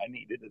sinner and I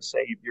needed a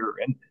savior,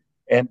 and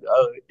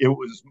it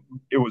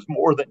was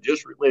more than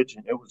just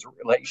religion. It was a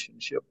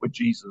relationship with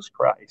Jesus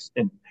Christ,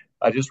 and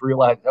I just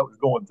realized I was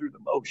going through the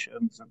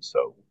motions, and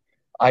so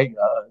I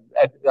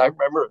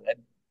remember that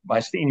my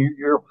senior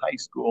year of high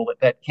school at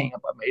that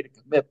camp, I made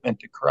a commitment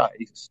to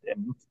Christ,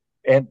 and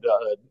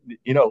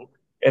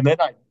then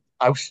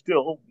I was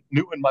still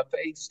new in my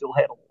faith, still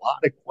had a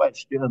lot of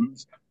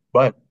questions,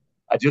 but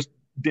I just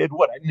did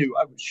what I knew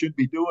I should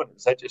be doing.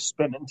 Is I just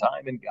spending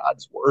time in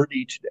God's Word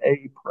each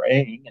day,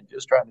 praying, and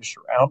just trying to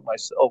surround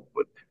myself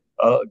with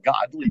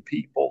godly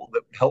people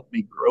that helped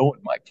me grow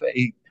in my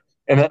faith.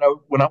 And then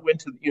when I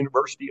went to the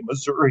University of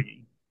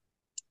Missouri,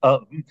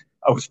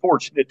 I was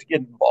fortunate to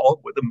get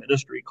involved with a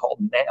ministry called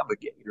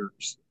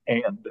Navigators,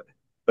 and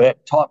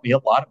that taught me a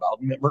lot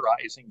about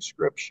memorizing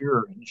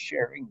scripture and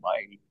sharing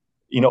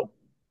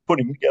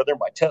putting together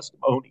my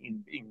testimony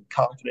and being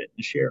confident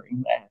in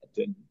sharing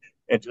that,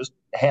 and just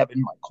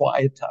having my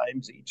quiet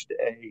times each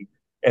day.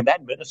 And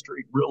that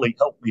ministry really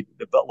helped me to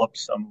develop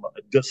some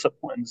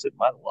disciplines in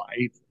my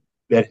life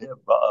that have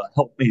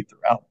helped me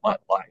throughout my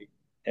life.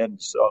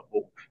 And so,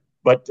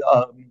 but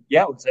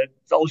it was at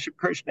Fellowship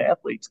Christian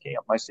Athletes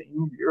Camp, my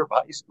senior year of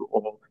high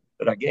school,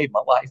 that I gave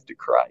my life to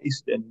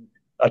Christ. And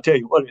I tell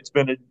you what, it's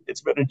been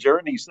a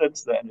journey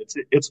since then.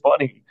 It's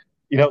funny,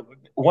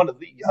 one of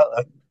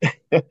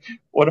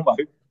one of my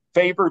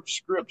favorite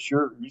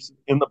scriptures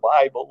in the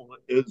Bible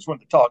is when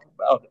they talk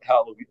about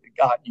how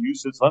God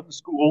uses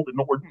unschooled and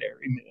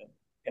ordinary men.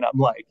 And I'm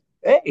like,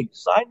 hey,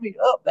 sign me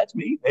up. That's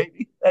me,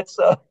 baby. That's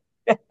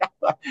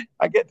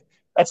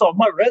that's on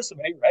my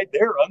resume right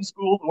there,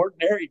 unschooled,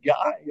 ordinary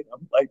guy. And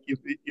I'm like,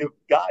 if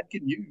God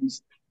can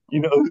use,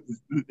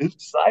 his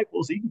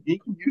disciples, he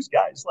can use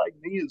guys like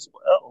me as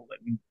well.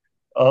 And,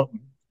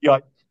 I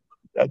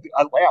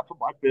laugh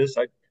about this.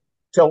 I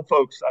tell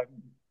folks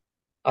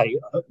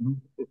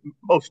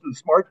most of the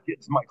smart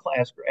kids in my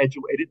class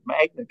graduated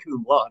magna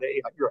cum laude.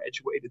 I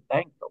graduated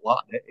thank the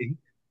laude,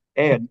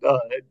 and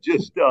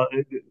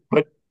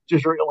but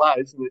just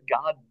realizing that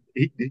God,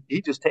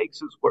 he just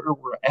takes us where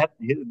we're at.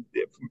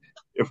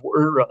 If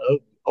we're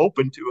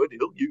open to it,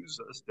 he'll use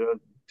us to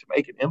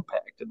make an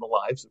impact in the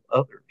lives of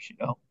others.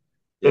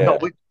 Yeah.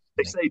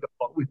 They say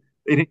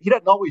he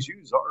doesn't always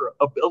use our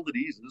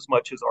abilities as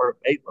much as our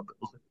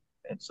availability,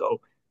 and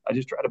so I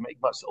just try to make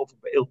myself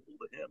available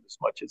to him as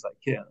much as I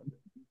can.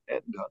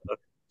 And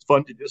it's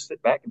fun to just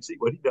sit back and see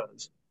what he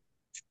does.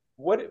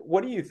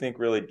 What do you think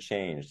really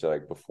changed,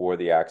 like before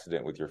the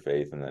accident with your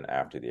faith and then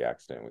after the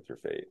accident with your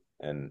faith?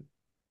 And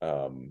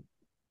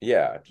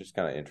just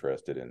kind of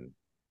interested in.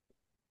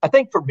 I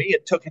think for me,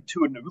 it took it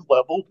to a new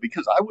level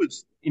because I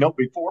was,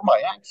 before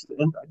my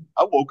accident,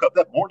 I woke up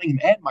that morning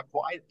and had my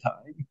quiet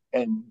time.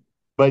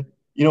 But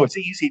it's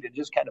easy to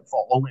just kind of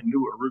fall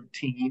into a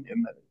routine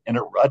and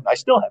a rut. And I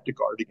still have to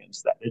guard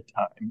against that at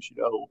times,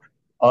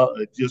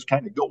 just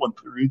kind of going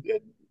through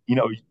that.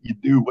 You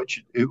do what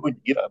you do and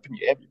you get up and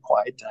you have your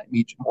quiet time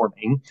each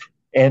morning.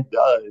 And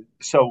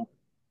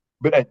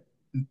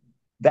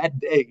that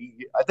day,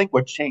 I think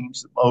what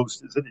changed the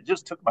most is that it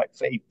just took my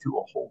faith to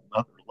a whole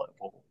other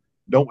level,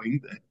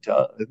 knowing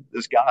that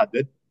this God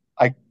that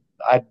I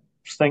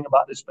sing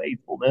about his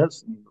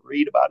faithfulness and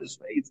read about his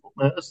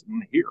faithfulness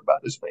and hear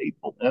about his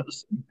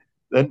faithfulness, and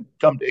then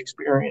come to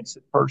experience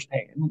it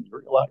firsthand and you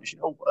realize,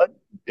 what?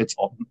 It's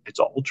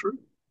all true.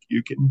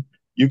 You can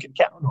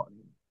count on him.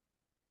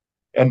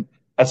 And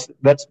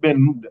that's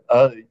been,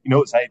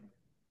 as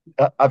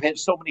I've had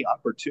so many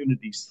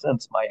opportunities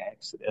since my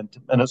accident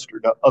to minister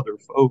to other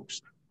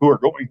folks who are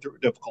going through a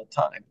difficult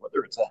time,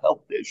 whether it's a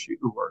health issue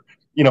or,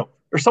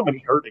 there's so many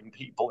hurting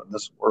people in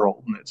this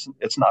world, and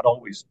it's not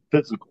always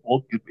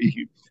physical. It could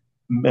be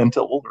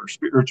mental or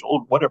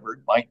spiritual, whatever it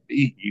might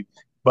be.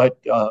 But,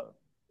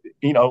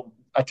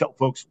 I tell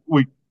folks,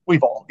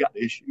 we've all got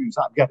issues.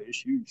 I've got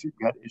issues. You've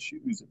got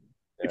issues. And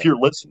if you're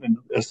listening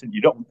to this and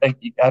you don't think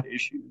you got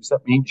issues,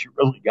 that means you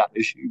really got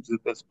issues at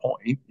this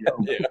point.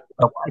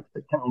 I like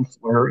the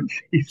counselor, and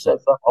she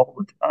says that all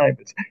the time.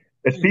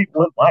 It's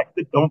people in life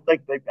that don't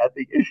think they've got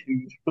the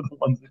issues for the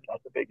ones that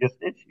got the biggest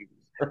issues.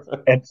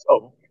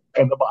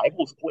 And the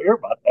Bible's clear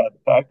about that, the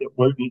fact that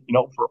we're,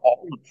 for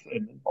all of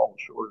sin and fall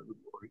short of the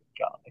glory of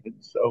God. And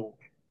so,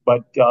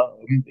 but,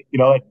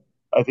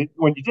 I think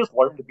when you just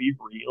learn to be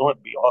real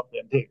and be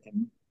authentic,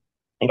 and,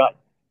 I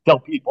tell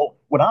people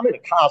when I'm in a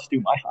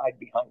costume, I hide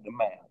behind a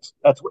mask.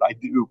 That's what I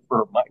do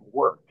for my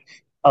work.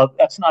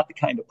 That's not the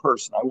kind of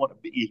person I want to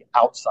be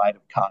outside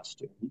of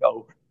costume.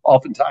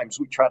 Oftentimes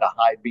we try to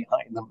hide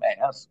behind the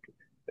mask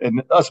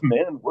and us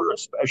men, we're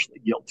especially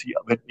guilty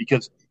of it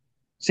because it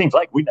seems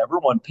like we never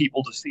want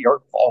people to see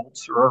our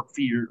faults or our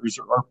fears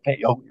or our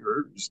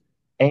failures.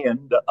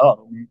 And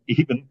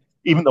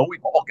even though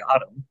we've all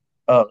got them,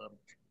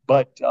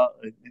 but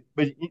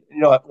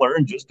I've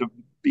learned just to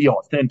be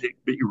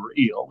authentic, be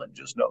real, and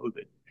just know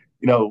that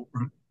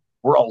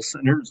we're all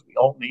sinners. We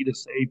all need a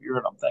savior,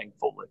 and I'm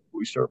thankful that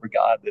we serve a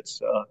God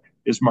that's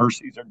his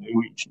mercies are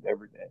new each and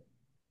every day.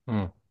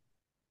 Hmm.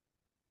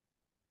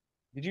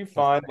 Did you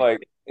find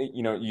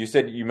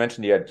you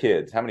mentioned you had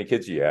kids. How many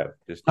kids do you have?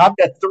 I've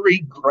got three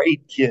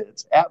great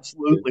kids.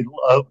 Absolutely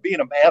love being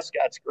a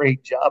mascot's a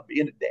great job.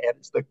 Being a dad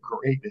is the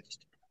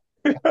greatest.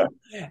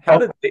 How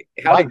did they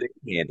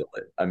handle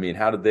it? I mean,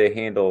 how did they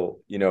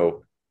handle,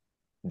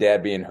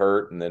 dad being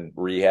hurt and then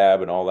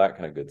rehab and all that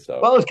kind of good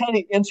stuff? Well, it's kind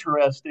of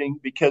interesting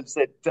because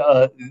at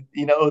that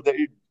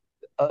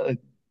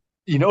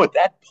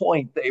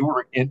point they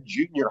were in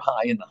junior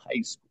high in the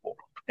high school,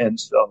 and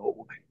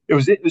so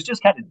it was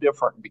just kind of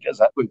different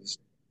because I was,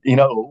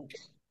 of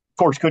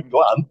course, couldn't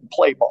go out and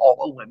play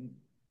ball and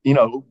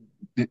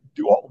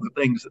do all the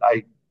things that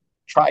I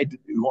tried to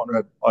do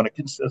on a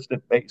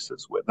consistent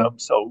basis with them.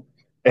 So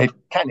it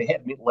kind of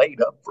had me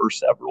laid up for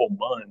several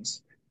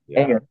months,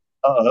 and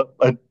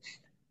but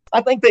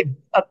I think they,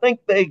 I've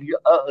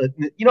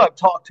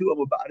talked to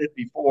them about it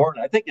before,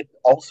 and I think it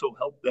also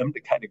helped them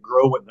to kind of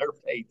grow in their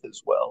faith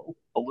as well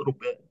a little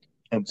bit.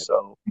 And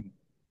so,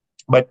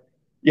 but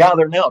yeah,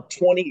 they're now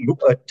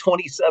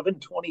 27,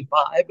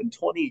 25, and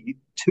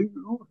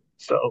 22.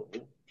 So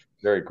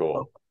very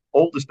cool.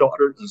 Oldest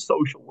daughter is a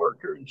social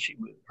worker, and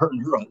her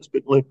and her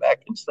husband live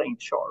back in St.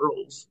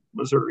 Charles,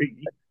 Missouri.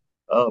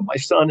 My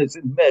son is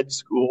in med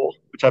school,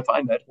 which I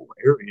find that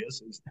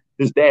hilarious.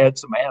 His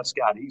dad's a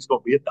mascot. He's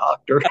going to be a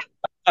doctor.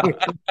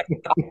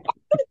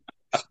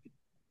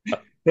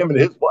 Him and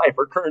his wife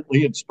are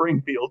currently in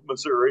Springfield,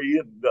 Missouri.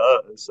 And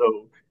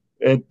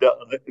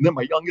then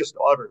my youngest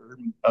daughter,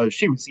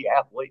 she was the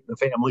athlete in the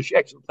family. She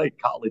actually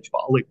played college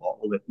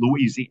volleyball at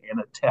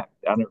Louisiana Tech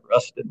down in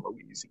Ruston,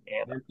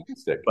 Louisiana.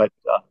 Fantastic. But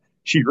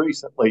she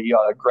recently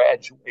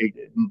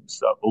graduated. And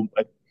so,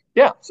 but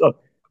yeah, so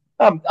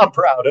I'm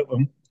proud of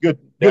them. Good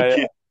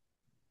kid.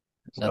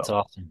 That's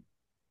awesome.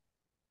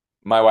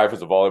 My wife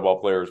is a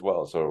volleyball player as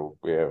well, so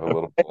we have a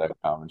little bit of that in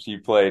common. She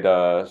played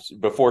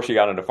before she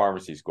got into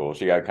pharmacy school.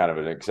 She got kind of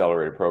an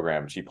accelerated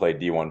program. She played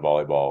D1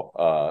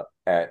 volleyball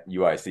at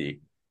UIC,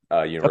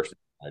 University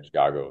of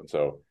Chicago, and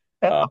so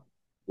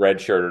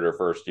redshirted her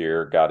first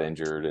year, got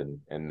injured,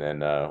 and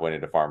then went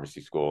into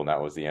pharmacy school, and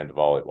that was the end of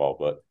volleyball.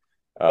 But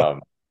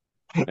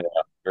yeah,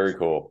 very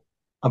cool.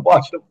 I've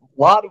watched a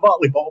lot of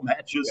volleyball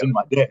matches in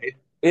my day.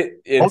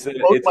 It's sort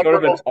of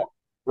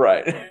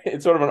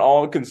It's sort of an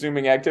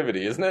all-consuming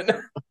activity, isn't it?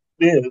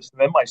 It is. And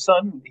then my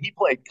son, he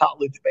played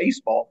college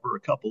baseball for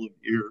a couple of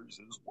years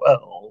as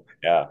well.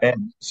 Yeah.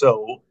 And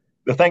so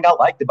the thing I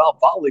liked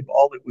about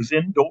volleyball, it was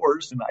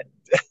indoors, and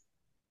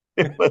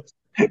it was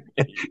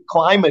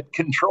climate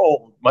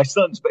controlled. My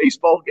son's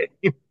baseball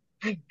game,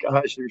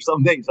 gosh, there's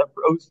some days I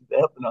froze to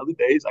death, and other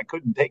days I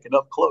couldn't take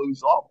enough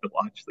clothes off to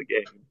watch the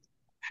game.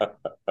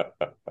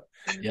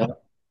 Yeah,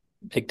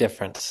 big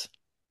difference.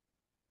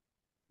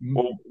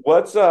 Well,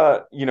 what's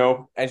as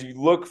you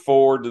look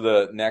forward to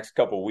the next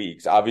couple of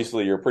weeks,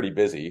 obviously you're pretty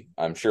busy,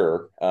 I'm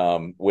sure,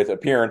 with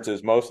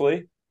appearances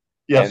mostly.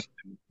 Yes.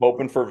 And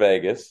hoping for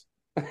Vegas.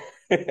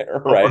 Right.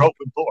 We're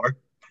hoping for.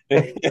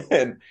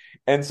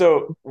 and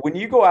so when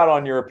you go out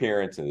on your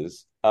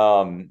appearances,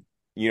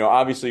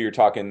 obviously you're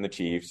talking the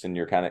Chiefs and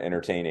you're kind of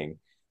entertaining.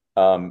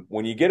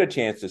 When you get a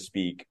chance to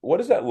speak, what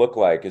does that look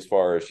like as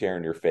far as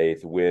sharing your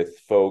faith with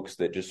folks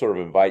that just sort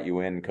of invite you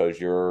in because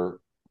you're,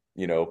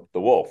 the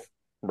wolf?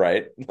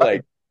 Right?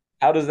 Like,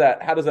 how does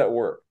that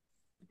work?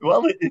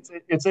 Well,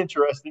 it's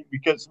interesting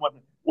because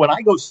when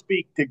I go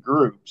speak to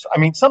groups, I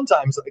mean,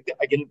 sometimes I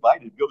get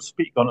invited to go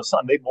speak on a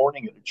Sunday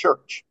morning at a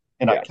church,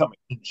 and I come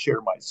in and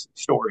share my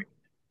story.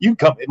 You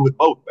come in with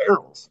both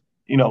barrels,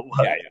 if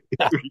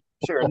you're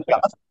sharing the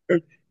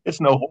gospel.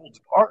 It's no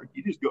holds barred.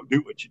 You just go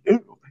do what you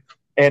do.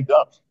 And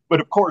but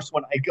of course,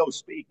 when I go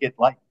speak at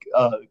like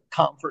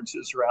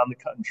conferences around the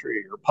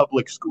country or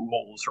public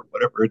schools or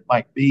whatever it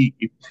might be,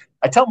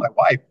 I tell my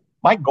wife,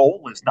 my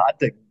goal is not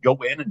to go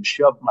in and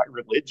shove my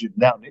religion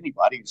down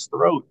anybody's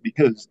throat,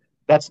 because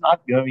that's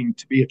not going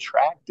to be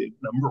attractive,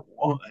 number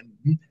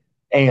one.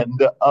 And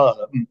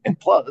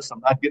plus, I'm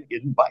not going to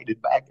get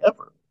invited back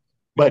ever.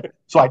 But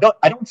so I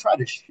don't try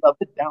to shove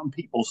it down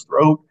people's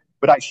throat,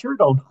 but I sure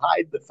don't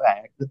hide the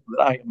fact that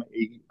I am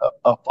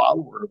a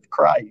follower of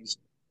Christ.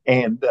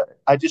 And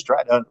I just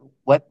try to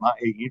let my,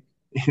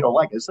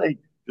 like I say,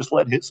 just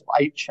let his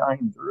light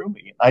shine through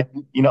me. I,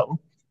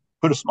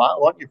 put a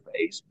smile on your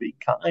face, be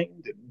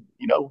kind,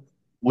 and,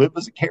 live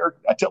as a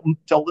character. I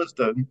tell this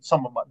to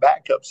some of my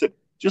backups, that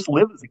just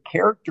live as a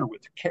character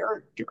with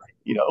character,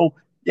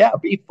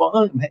 be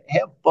fun,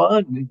 have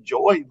fun,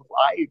 enjoy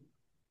life,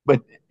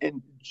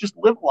 and just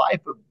live a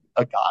life of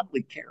a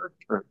godly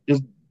character.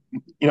 Just,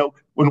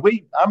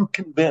 I'm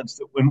convinced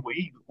that when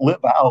we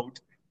live out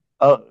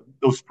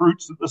those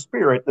fruits of the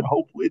Spirit, that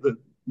hopefully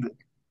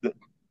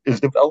is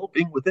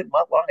developing within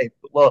my life.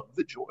 The love,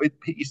 the joy, the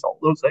peace, all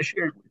those I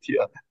shared with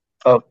you.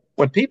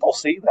 When people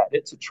see that,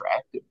 it's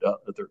attractive to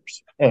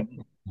others.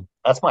 And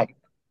that's my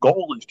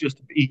goal, is just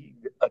to be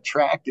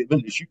attractive.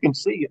 And as you can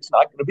see, it's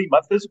not going to be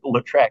my physical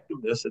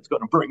attractiveness that's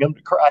going to bring them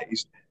to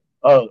Christ.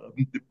 Uh,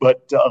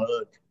 but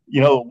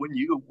when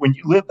you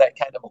live that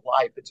kind of a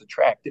life, it's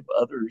attractive to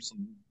others,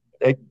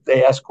 and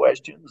they ask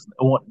questions and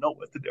they want to know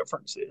what the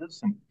difference is,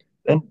 and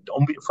then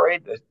don't be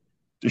afraid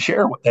to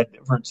share what that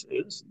difference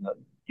is. And,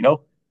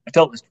 I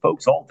tell this to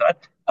folks all the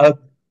time.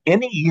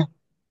 Any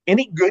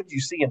any good you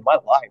see in my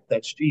life,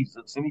 that's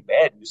Jesus. Any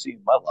bad you see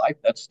in my life,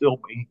 that's still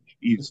me.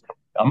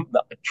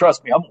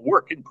 Trust me, I'm a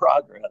work in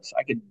progress.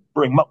 I could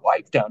bring my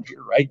wife down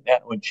here right now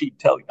and she'd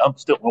tell you I'm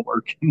still a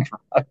work in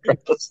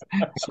progress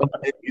some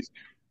days.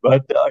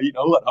 But you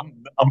know what?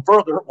 I'm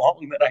further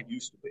along than I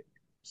used to be.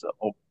 So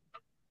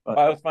I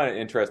always find it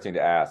interesting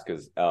to ask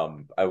because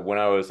when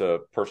I was a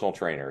personal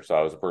trainer, so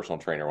I was a personal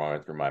trainer when I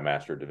went through my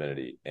Master of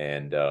Divinity,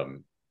 and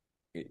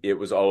it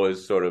was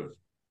always sort of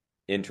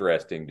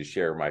interesting to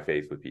share my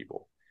faith with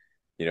people,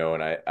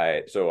 and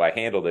I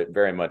handled it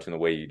very much in the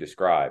way you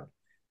described,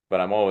 but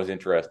I'm always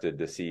interested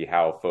to see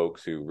how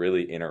folks who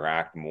really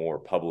interact more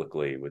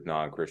publicly with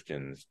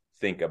non-Christians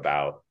think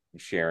about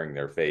sharing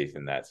their faith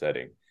in that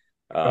setting.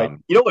 Right.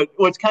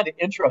 What's kind of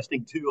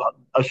interesting too,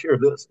 I'll share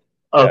this.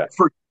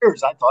 For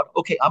years, I thought,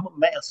 okay, I'm a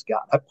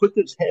mascot. I put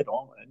this head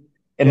on,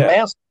 and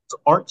mascots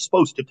aren't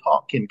supposed to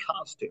talk in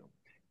costume.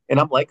 And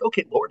I'm like,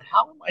 okay, Lord,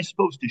 how am I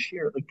supposed to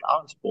share the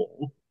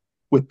gospel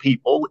with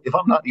people if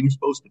I'm not even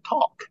supposed to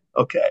talk?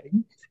 Okay.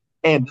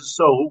 And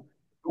so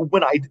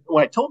when I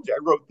told you I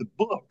wrote the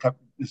book,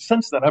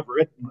 since then I've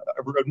written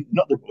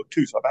another book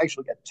too. So I've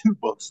actually got 2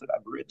 books that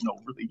I've written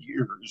over the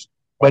years.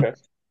 But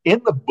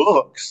in the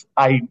books,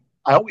 I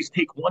always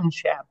take one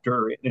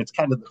chapter, and it's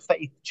kind of the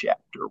faith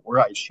chapter where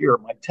I share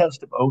my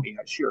testimony.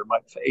 I share my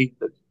faith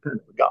as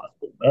kind of a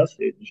gospel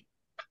message.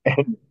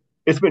 And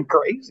it's been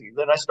crazy.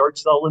 Then I start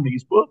selling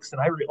these books, and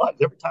I realize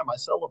every time I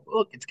sell a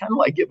book, it's kind of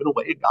like giving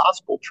away a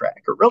gospel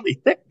track, a really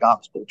thick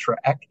gospel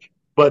track.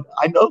 But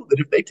I know that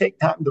if they take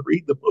time to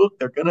read the book,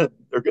 they're gonna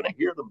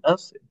hear the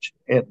message.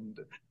 And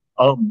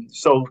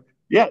so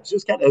yeah, it's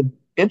just kind of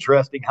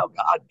interesting how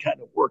God kind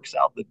of works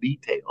out the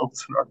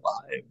details in our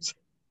lives.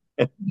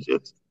 And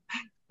just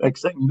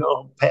next thing you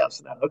know, I'm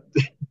passing out,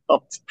 I'm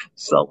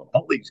selling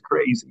all these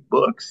crazy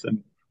books.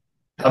 And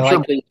I like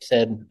what you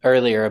said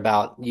earlier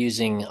about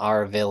using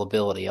our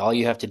availability. All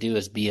you have to do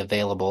is be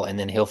available, and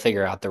then he'll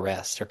figure out the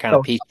rest, or kind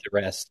of piece the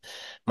rest.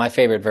 My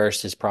favorite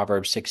verse is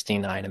Proverbs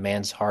 16:9. A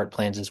man's heart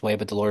plans his way,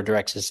 but the Lord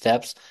directs his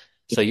steps.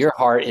 So your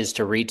heart is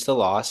to reach the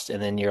lost,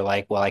 and then you're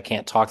like, well, I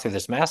can't talk through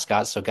this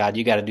mascot, so God,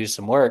 you got to do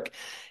some work.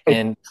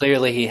 And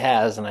clearly he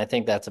has, and I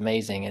think that's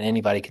amazing, and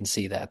anybody can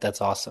see that.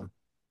 That's awesome.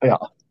 Yeah.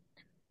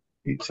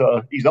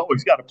 He's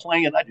always got a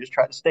plan. I just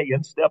try to stay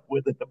in step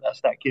with it the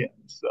best I can.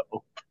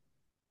 So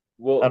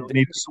I don't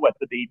need to sweat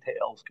the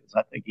details because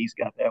I think he's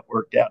got that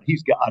worked out.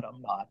 He's God,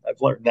 I'm not.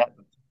 I've learned that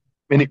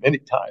many, many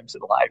times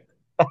in life.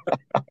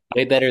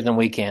 Way better than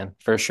we can,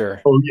 for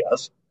sure. Oh,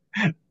 yes.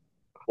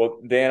 Well,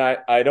 Dan,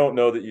 I don't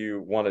know that you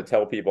want to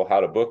tell people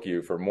how to book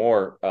you for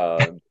more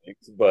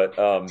things, but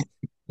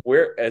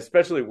where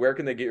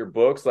can they get your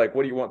books? Like,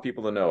 what do you want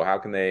people to know? How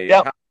can they,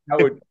 how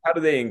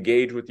do they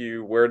engage with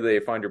you? Where do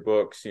they find your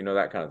books?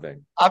 That kind of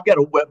thing. I've got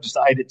a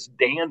website. It's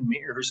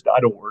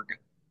danmeers.org.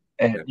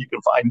 And you can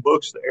find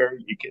books there.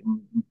 You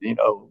can,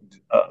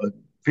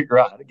 figure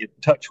out how to get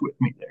in touch with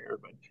me there.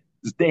 But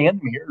it's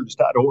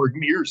danmeers.org.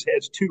 Meers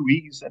has 2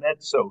 E's in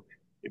it. So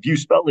if you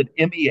spell it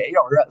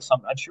Mears,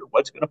 I'm not sure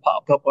what's going to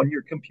pop up on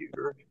your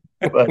computer.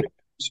 But if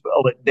you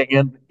spell it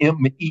Dan,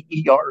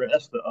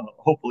 Meers,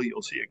 hopefully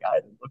you'll see a guy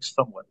that looks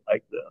somewhat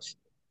like this.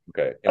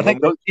 Okay. I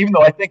think even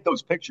though I think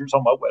those pictures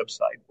on my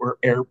website were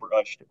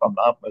airbrushed, if I'm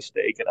not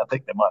mistaken, I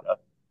think they might have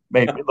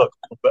made me look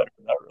a little better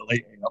than I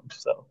really am.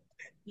 So.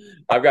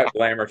 I've got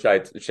glamour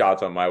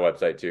shots on my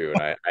website too,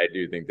 and I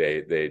do think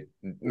they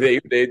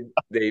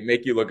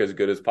make you look as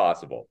good as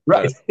possible.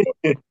 Right.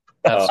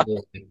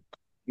 Absolutely.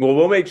 Well,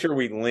 we'll make sure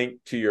we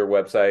link to your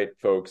website,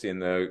 folks. In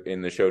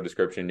the show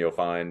description, you'll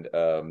find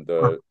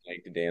the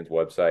link to Dan's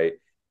website.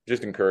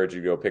 Just encourage you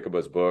to go pick up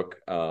his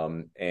book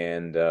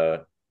and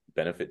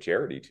benefit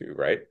charity too.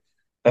 Right.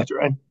 That's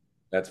right.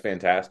 That's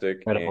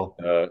fantastic.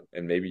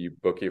 And maybe you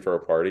book you for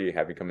a party,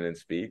 have you come in and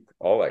speak,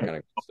 all that kind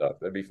of stuff.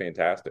 That'd be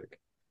fantastic.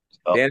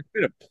 Dan, it's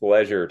been a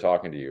pleasure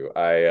talking to you.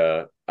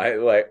 I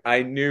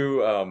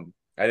knew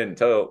I didn't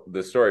tell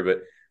the story,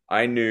 but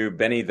I knew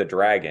Benny the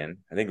Dragon.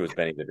 I think it was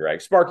Benny the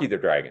Dragon, Sparky the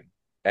Dragon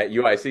at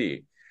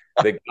UIC,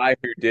 the guy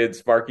who did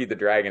Sparky the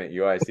Dragon at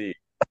UIC,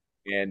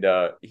 and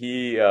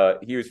he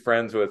was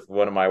friends with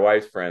one of my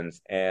wife's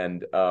friends,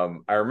 and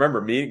I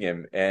remember meeting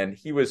him, and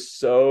he was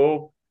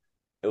so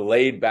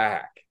laid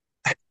back.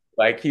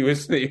 Like he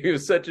was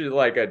such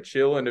a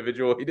chill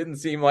individual. He didn't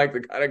seem like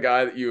the kind of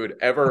guy that you would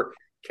ever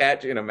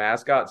catch in a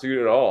mascot suit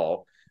at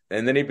all.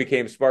 And then he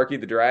became Sparky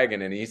the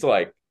Dragon, and he's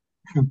like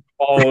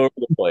all over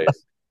the place.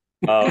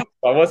 I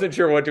wasn't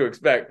sure what to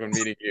expect when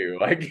meeting you.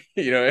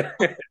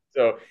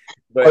 So,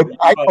 but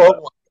I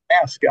know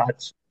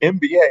mascots,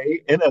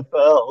 NBA,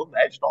 NFL,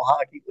 National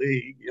Hockey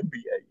League,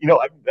 NBA.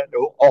 I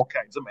know all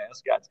kinds of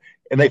mascots,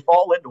 and they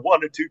fall into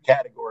one of two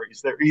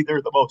categories. They're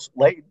either the most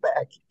laid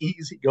back,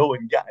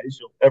 easygoing guys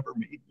you'll ever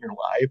meet in your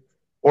life,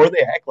 or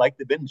they act like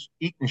they've been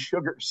eating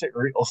sugar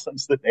cereal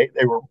since the day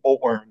they were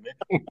born.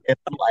 And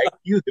like,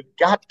 you have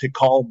got to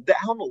calm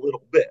down a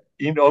little bit.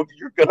 You're going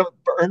to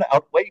burn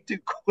out way too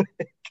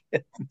quick.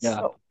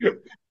 Yeah.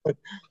 So,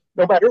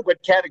 no matter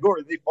what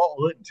category they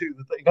fall into,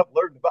 the thing I've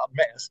learned about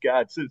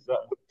mascots is,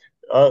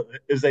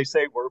 as they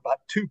say, we're about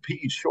 2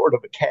 peas short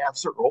of a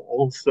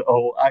casserole.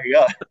 So I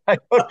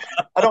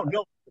don't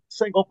know a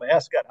single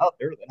mascot out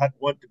there that I'd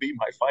want to be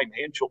my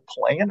financial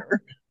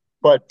planner.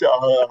 But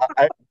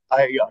I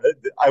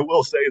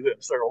will say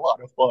this: they're a lot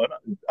of fun.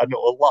 I know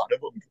a lot of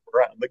them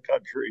around the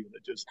country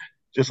that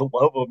just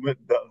love them,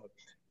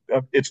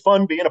 and it's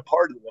fun being a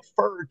part of the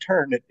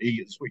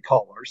fraternity, as we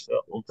call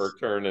ourselves.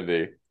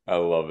 Fraternity, I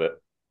love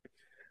it.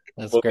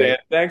 That's Well, great. Dan,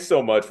 thanks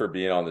so much for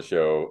being on the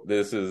show.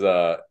 This is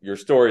your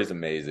story is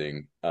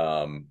amazing.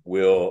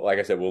 Like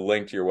I said, we'll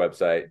link to your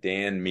website,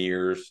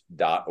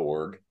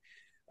 danmeers.org.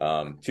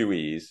 2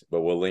 E's,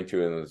 but we'll link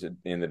to it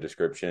in the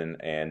description.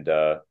 And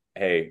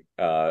hey,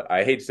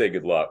 I hate to say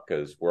good luck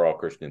because we're all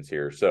Christians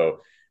here. So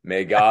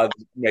may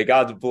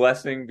God's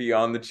blessing be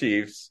on the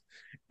Chiefs.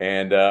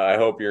 And I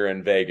hope you're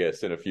in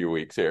Vegas in a few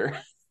weeks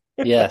here.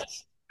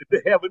 Yes. To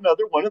have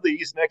another one of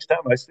these next time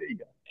I see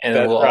you. And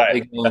That's we'll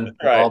right.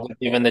 all be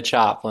giving the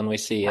chop when we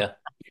see you.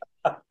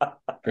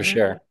 For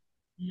sure.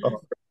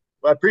 Well,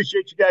 I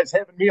appreciate you guys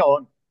having me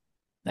on.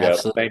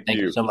 Absolutely. Thank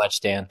you. You so much,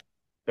 Dan.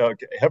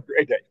 Okay. Have a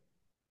great day.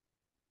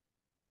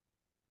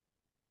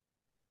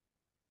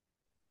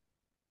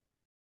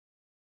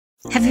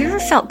 Have you ever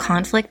felt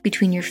conflict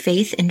between your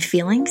faith and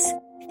feelings?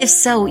 If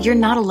so, you're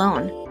not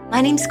alone. My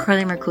name's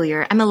Carly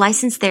Mercoulier. I'm a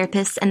licensed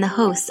therapist and the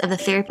host of the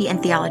Therapy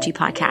and Theology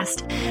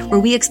podcast,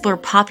 where we explore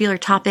popular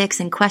topics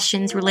and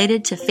questions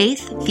related to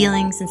faith,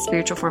 feelings, and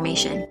spiritual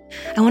formation.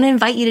 I want to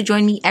invite you to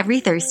join me every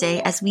Thursday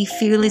as we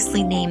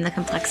fearlessly name the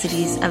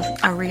complexities of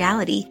our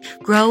reality,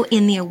 grow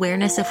in the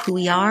awareness of who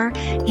we are,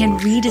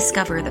 and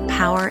rediscover the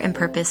power and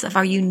purpose of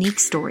our unique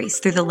stories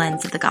through the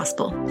lens of the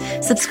gospel.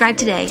 Subscribe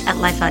today at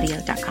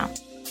lifeaudio.com.